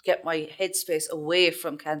get my headspace away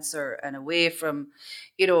from cancer and away from,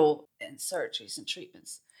 and surgeries and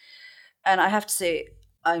treatments. And I have to say,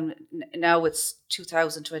 now it's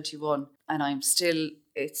 2021, and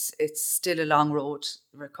it's still a long road.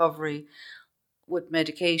 Recovery with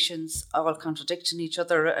medications, all contradicting each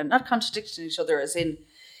other, and not contradicting each other as in,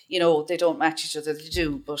 they don't match each other, they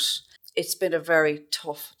do, but it's been a very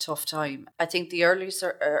tough time. I think the earlier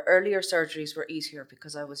surgeries were easier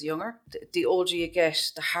because I was younger. The older you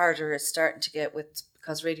get, the harder it's starting to get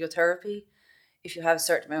because radiotherapy, if you have a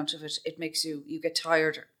certain amount of it, it makes you get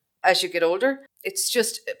tired as you get older. It's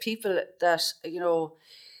just people that,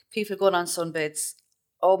 people going on sunbeds.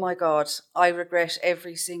 Oh my God, I regret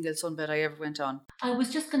every single sunbed I ever went on. I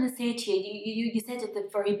was just going to say to you, you said at the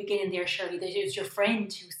very beginning there, Shirley, that it was your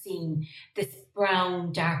friend who seen this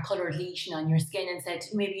brown, dark coloured lesion on your skin and said,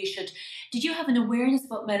 maybe you should. Did you have an awareness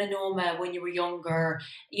about melanoma when you were younger?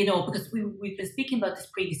 Because we've been speaking about this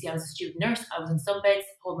previously. I was a student nurse, I was in sunbeds,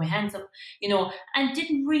 hold my hands up, and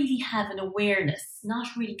didn't really have an awareness,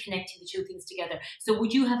 not really connecting the two things together. So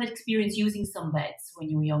would you have experience using sunbeds when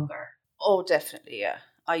you were younger? Oh, definitely, yeah.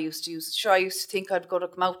 I used to use it. Sure, I used to think I'd go to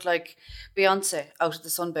come out like Beyonce out of the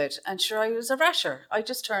sunbed. And sure, I was a rasher. I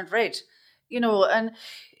just turned red,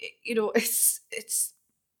 it's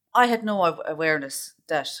I had no awareness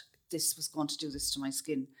that this was going to do this to my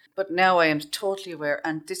skin. But now I am totally aware.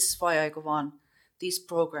 And this is why I go on these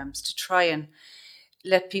programs, to try and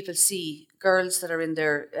let people see girls that are in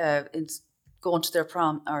their, going to their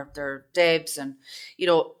prom or their debs, and,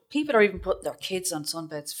 people are even putting their kids on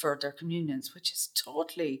sunbeds for their communions, which is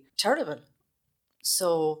totally terrible.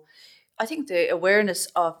 So I think the awareness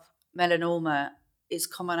of melanoma is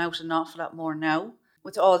coming out an awful lot more now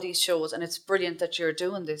with all these shows, and it's brilliant that you're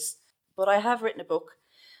doing this. But I have written a book,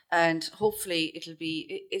 and hopefully it'll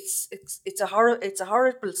be, it's a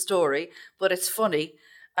horrible story, but it's funny.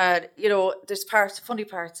 And, there's funny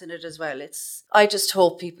parts in it as well. I just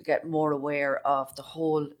hope people get more aware of the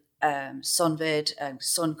whole sunbed and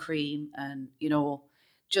sun cream, and,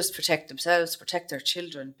 just protect themselves, protect their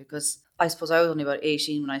children, because I suppose I was only about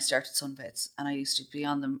 18 when I started sunbeds, and I used to be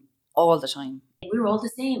on them all the time. We were all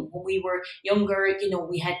the same. When we were younger,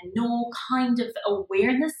 we had no kind of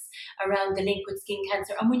awareness around the link with skin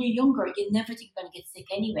cancer. And when you're younger, you never think you're going to get sick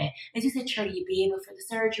anyway. As you said, Shirley, you'd be able for the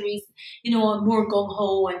surgeries, more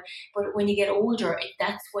gung-ho. But when you get older,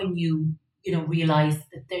 that's when you realise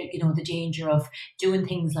that the danger of doing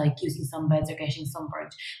things like using sunbeds or getting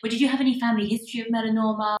sunburnt. But did you have any family history of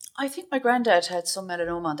melanoma? I think my granddad had some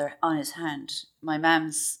melanoma on his hand. My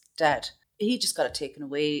mum's dad. He just got it taken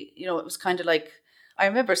away. It was kind of like, I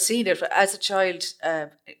remember seeing it as a child. I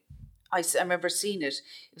remember seeing it.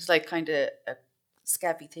 It was like kind of a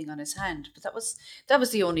scabby thing on his hand. But that was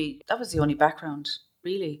the only background,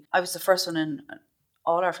 really. I was the first one in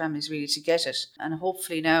all our families really to get it, and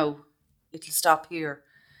hopefully now it'll stop here,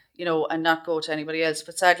 and not go to anybody else.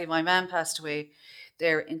 But sadly, my mum passed away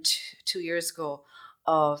there in 2 years ago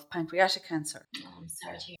of pancreatic cancer. Oh, I'm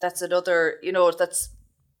sorry to hear. That's another,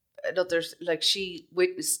 another, like, she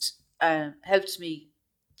witnessed and helped me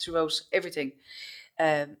throughout everything.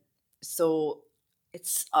 So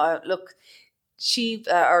it's, look,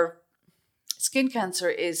 our skin cancer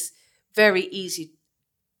is very easy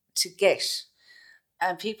to get,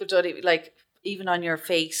 and people don't even, like, even on your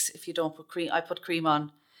face, if you don't put cream, I put cream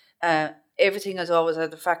on, everything is always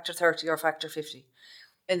either factor 30 or factor 50.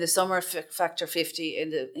 In the summer, factor 50,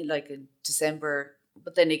 in December.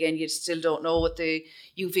 But then again, you still don't know with the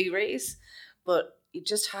UV rays. But you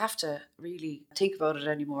just have to really think about it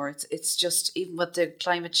anymore. It's just, even with the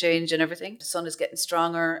climate change and everything, the sun is getting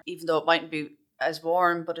stronger, even though it mightn't be as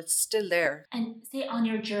warm, but it's still there. And say on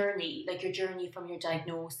your journey, like your journey from your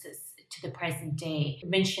diagnosis to the present day, you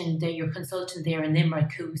mentioned that your consultant there in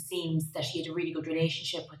Limerick, who seems that you had a really good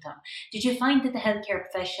relationship with them. Did you find that the healthcare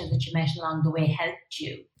professionals that you met along the way helped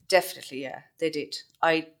you? Definitely, yeah, they did.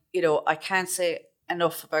 I can't say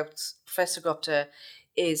enough about Professor Gupta.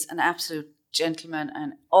 Is an absolute gentleman,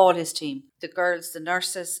 and all his team, the girls, the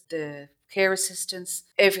nurses, the care assistants,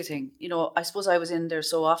 everything. I suppose I was in there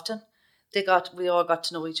so often. We all got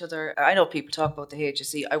to know each other. I know people talk about the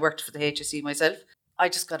HSE. I worked for the HSE myself. I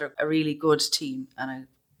just got a really good team, and I'm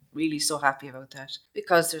really so happy about that,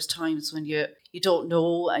 because there's times when you don't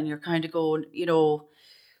know, and you're kind of going,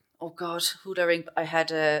 oh God, who'd I ring? I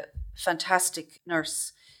had a fantastic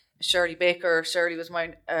nurse, Shirley Baker. Shirley was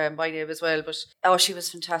my name as well, but she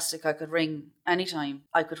was fantastic. I could ring anytime.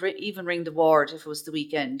 I could even ring the ward if it was the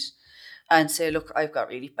weekend and say, look, I've got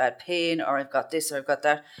really bad pain, or I've got this, or I've got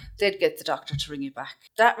that. They'd get the doctor to ring you back.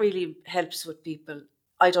 That really helps with people.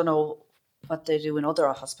 I don't know what they do in other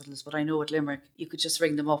hospitals, but I know at Limerick, you could just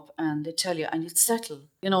ring them up and they'd tell you, and you'd settle.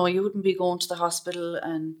 You wouldn't be going to the hospital,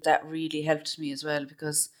 and that really helped me as well,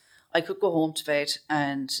 because I could go home to bed,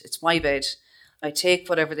 and it's my bed. I take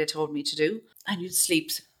whatever they told me to do, and you'd sleep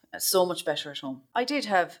so much better at home. I did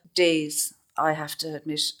have days, I have to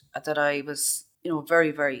admit, that I was, very,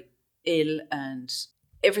 very ill, and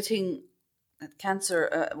everything,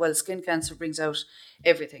 cancer, skin cancer brings out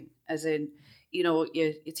everything. As in,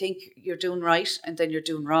 you think you're doing right, and then you're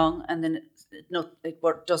doing wrong, and then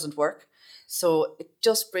it doesn't work. So it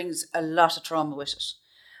just brings a lot of trauma with it,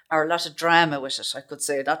 or a lot of drama with it, I could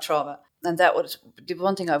say, not trauma. And that would be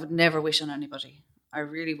one thing I would never wish on anybody. I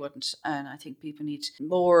really wouldn't. And I think people need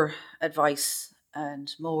more advice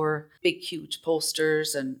and more big, huge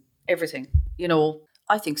posters and everything.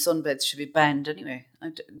 I think sunbeds should be banned anyway.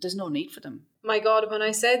 There's no need for them. My God, when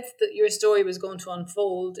I said that your story was going to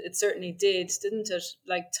unfold, it certainly did, didn't it?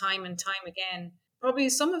 Like time and time again. Probably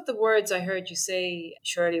some of the words I heard you say,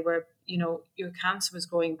 Shirley, were, your cancer was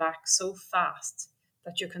growing back so fast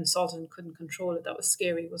that your consultant couldn't control it. That was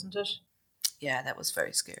scary, wasn't it? Yeah, that was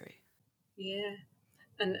very scary. Yeah.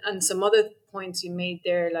 And some other points you made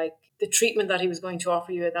there, like the treatment that he was going to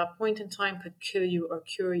offer you at that point in time could kill you or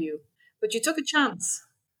cure you. But you took a chance.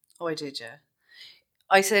 Oh, I did, yeah.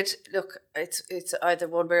 I said, look, it's either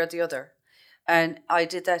one way or the other. And I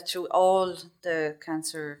did that through all the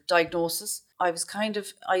cancer diagnosis. I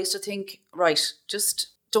used to think, right, just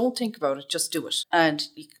don't think about it, just do it. And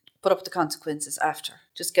you put up the consequences after.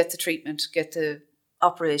 Just get the treatment, get the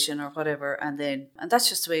operation or whatever, and that's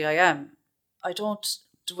just the way I am. I don't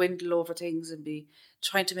dwindle over things and be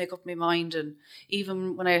trying to make up my mind. And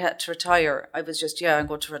even when I had to retire, I was just, I'm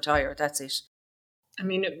going to retire, that's it. I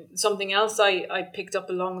mean, something else I picked up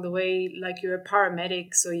along the way, like you're a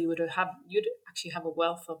paramedic, so you'd actually have a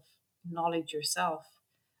wealth of knowledge yourself,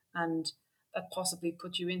 and that possibly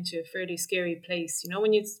put you into a fairly scary place.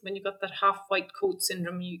 When you got that half white coat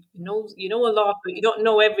syndrome, you know a lot, but you don't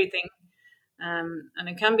know everything. And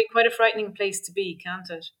it can be quite a frightening place to be, can't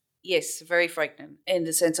it? Yes, very frightening. In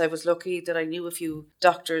the sense, I was lucky that I knew a few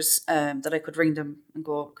doctors that I could ring them and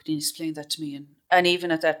go, could you explain that to me? And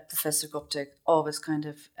even at that, Professor Gupta always kind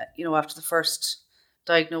of, after the first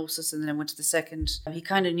diagnosis and then I went to the second, he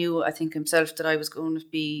kind of knew, I think himself, that I was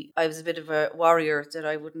a bit of a warrior, that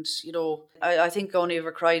I wouldn't, I think I only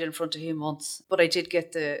ever cried in front of him once. But I did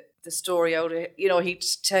get the story out of it. He'd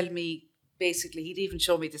tell me, basically, he'd even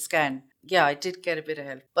show me the scan. Yeah, I did get a bit of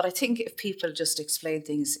help. But I think if people just explain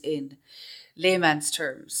things in layman's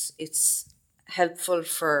terms, it's helpful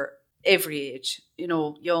for every age,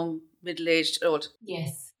 young, middle-aged, old.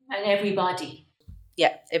 Yes, and everybody.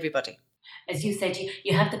 Yeah, everybody. As you said,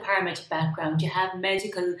 you have the paramedic background, you have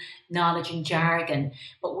medical knowledge and jargon,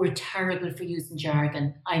 but we're terrible for using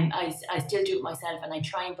jargon. I still do it myself, and I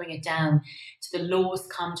try and bring it down to the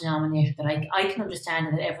lowest common denominator that I can understand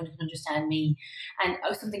and that everyone can understand me. And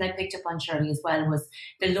something I picked up on, Shirley, as well, was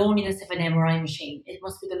the loneliness of an MRI machine. It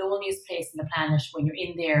must be the loneliest place on the planet when you're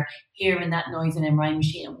in there hearing that noise in an MRI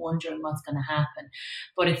machine and wondering what's going to happen.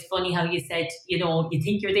 But it's funny how you said, you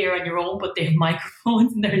think you're there on your own, but they have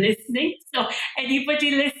microphones and they're listening. So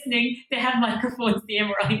anybody listening, they have microphones, the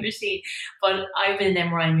MRI machine. But I've been in an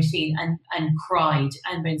MRI machine and cried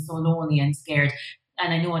and been so lonely and scared.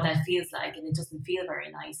 And I know what that feels like, and it doesn't feel very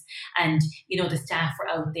nice. And, the staff are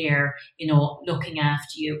out there, looking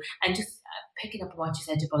after you. And just picking up on what you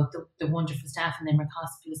said about the wonderful staff in Limerick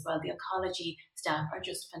Hospital as well. The oncology staff are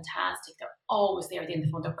just fantastic. They're always there at the end of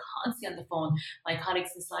the phone. They're constantly on the phone. My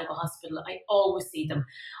colleagues in Sligo Hospital, I always see them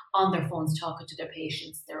on their phones talking to their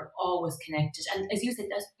patients. They're always connected. And as you said,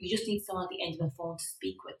 you just need someone at the end of the phone to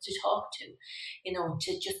speak with, to talk to,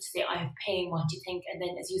 to just say, I have pain, what do you think? And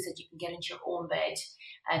then, as you said, you can get into your own bed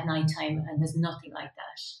at night time, and there's nothing like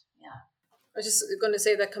that. Yeah. I was just going to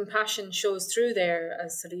say that compassion shows through there,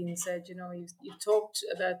 as Celine said. You've talked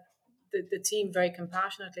about the team very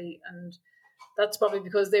compassionately, and that's probably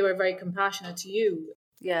because they were very compassionate to you.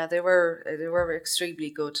 Yeah, they were extremely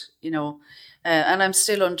good, and I'm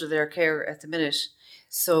still under their care at the minute.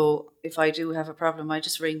 So if I do have a problem, I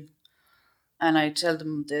just ring and I tell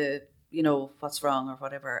them what's wrong or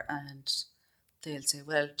whatever, and they'll say,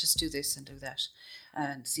 well, just do this and do that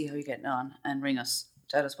and see how you're getting on and ring us,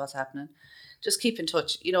 tell us what's happening. Just keep in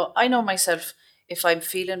touch. I know myself, if I'm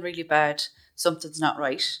feeling really bad, something's not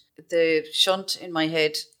right. The shunt in my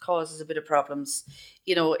head causes a bit of problems.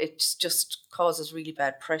 It just causes really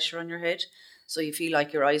bad pressure on your head. So you feel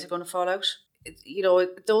like your eyes are going to fall out.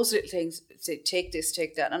 Those little things, say, take this,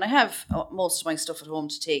 take that. And I have most of my stuff at home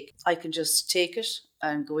to take. I can just take it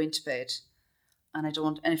and go into bed. And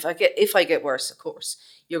if I get worse, of course,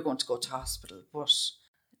 you're going to go to hospital. But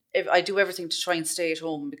if I do everything to try and stay at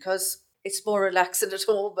home, because it's more relaxing at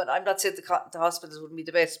home. But I'm not saying the hospitals wouldn't be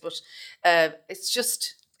the best, but it's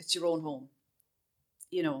your own home,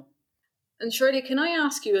 And Shirley, can I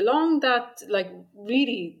ask you, along that,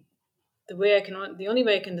 really, the only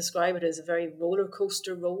way I can describe it is a very roller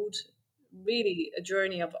coaster road, really a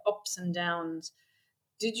journey of ups and downs.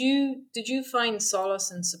 Did you find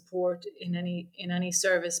solace and support in any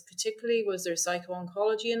service? Particularly, was there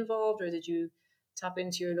psycho-oncology involved, or did you tap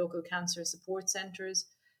into your local cancer support centres?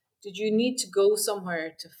 Did you need to go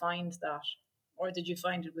somewhere to find that, or did you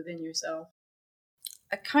find it within yourself?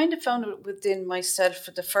 I kind of found it within myself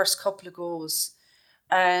for the first couple of goes.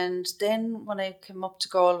 And then when I came up to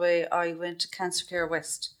Galway, I went to Cancer Care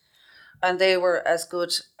West, and they were as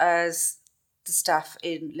good as the staff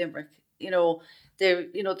in Limerick. They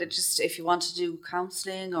just, if you want to do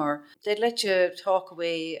counselling, or they'd let you talk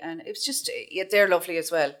away, and it was just, they're lovely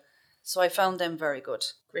as well. So I found them very good.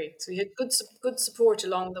 Great. So you had good support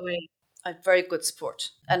along the way. I had very good support.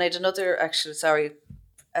 And I had another,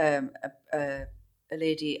 a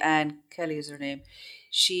lady, Anne Kelly is her name.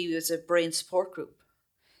 She was a brain support group.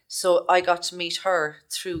 So I got to meet her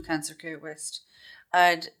through Cancer Care West.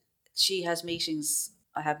 And she has meetings.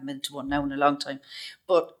 I haven't been to one now in a long time.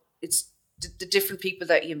 But it's the different people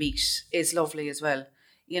that you meet is lovely as well.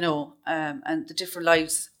 And the different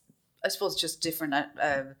lives, I suppose just different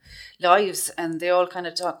lives, and they all kind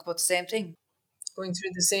of talk about the same thing. Going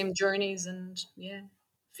through the same journeys and,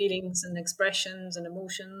 feelings and expressions and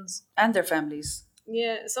emotions. And their families.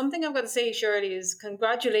 Yeah, something I've got to say, Shirley, is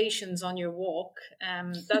congratulations on your walk.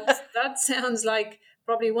 That sounds like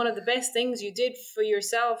probably one of the best things you did for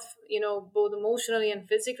yourself, both emotionally and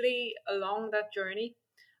physically along that journey.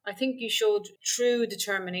 I think you showed true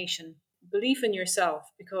determination, belief in yourself,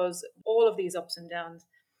 because all of these ups and downs,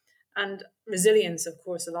 and resilience, of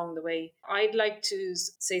course, along the way. I'd like to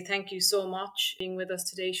say thank you so much for being with us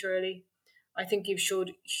today, Shirley. I think you've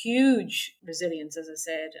showed huge resilience, as I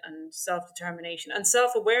said, and self-determination and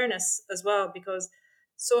self-awareness as well, because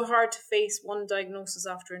it's so hard to face one diagnosis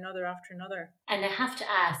after another. And I have to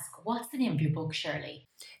ask, what's the name of your book, Shirley?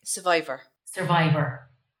 Survivor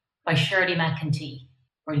by Shirley McEntee.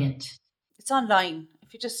 Brilliant. It's online.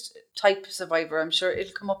 If you just type Survivor, I'm sure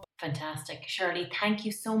it'll come up. Fantastic. Shirley, thank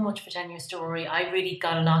you so much for telling your story. I really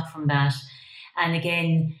got a lot from that. And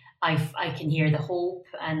again, I can hear the hope,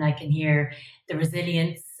 and I can hear the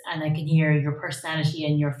resilience, and I can hear your personality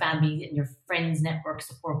and your family and your friends' network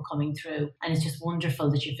support coming through. And it's just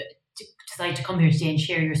wonderful that you've decided to come here today and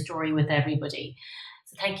share your story with everybody.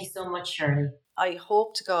 So thank you so much, Shirley. I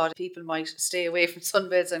hope to God people might stay away from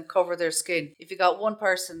sunbeds and cover their skin. If you got one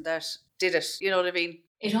person that did it, you know what I mean?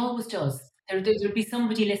 It always does. There'll be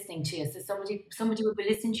somebody listening to you. So somebody will be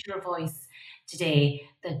listening to your voice today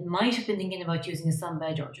that might have been thinking about using a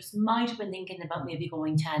sunbed, or just might have been thinking about maybe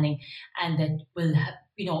going tanning, and that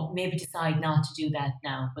will maybe decide not to do that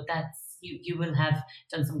now. But that's you will have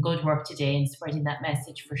done some good work today in spreading that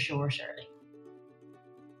message for sure, Shirley.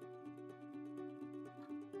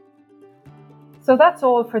 So that's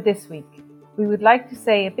all for this week. We would like to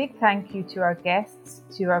say a big thank you to our guests,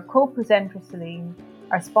 to our co-presenter Celine,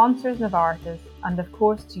 our sponsors Novartis, and of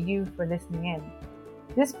course to you for listening in.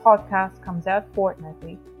 This podcast comes out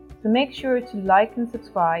fortnightly, so make sure to like and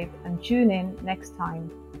subscribe and tune in next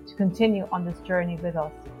time to continue on this journey with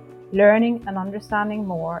us. learning and understanding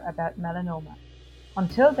more about melanoma.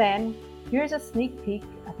 Until then, here's a sneak peek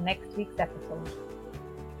at next week's episode.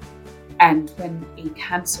 And when a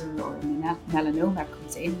cancer or a melanoma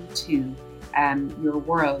comes into your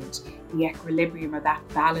world, the equilibrium or that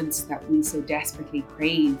balance that we so desperately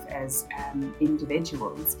crave as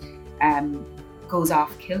individuals goes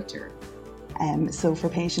off kilter. So for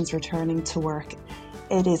patients returning to work,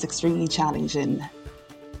 it is extremely challenging.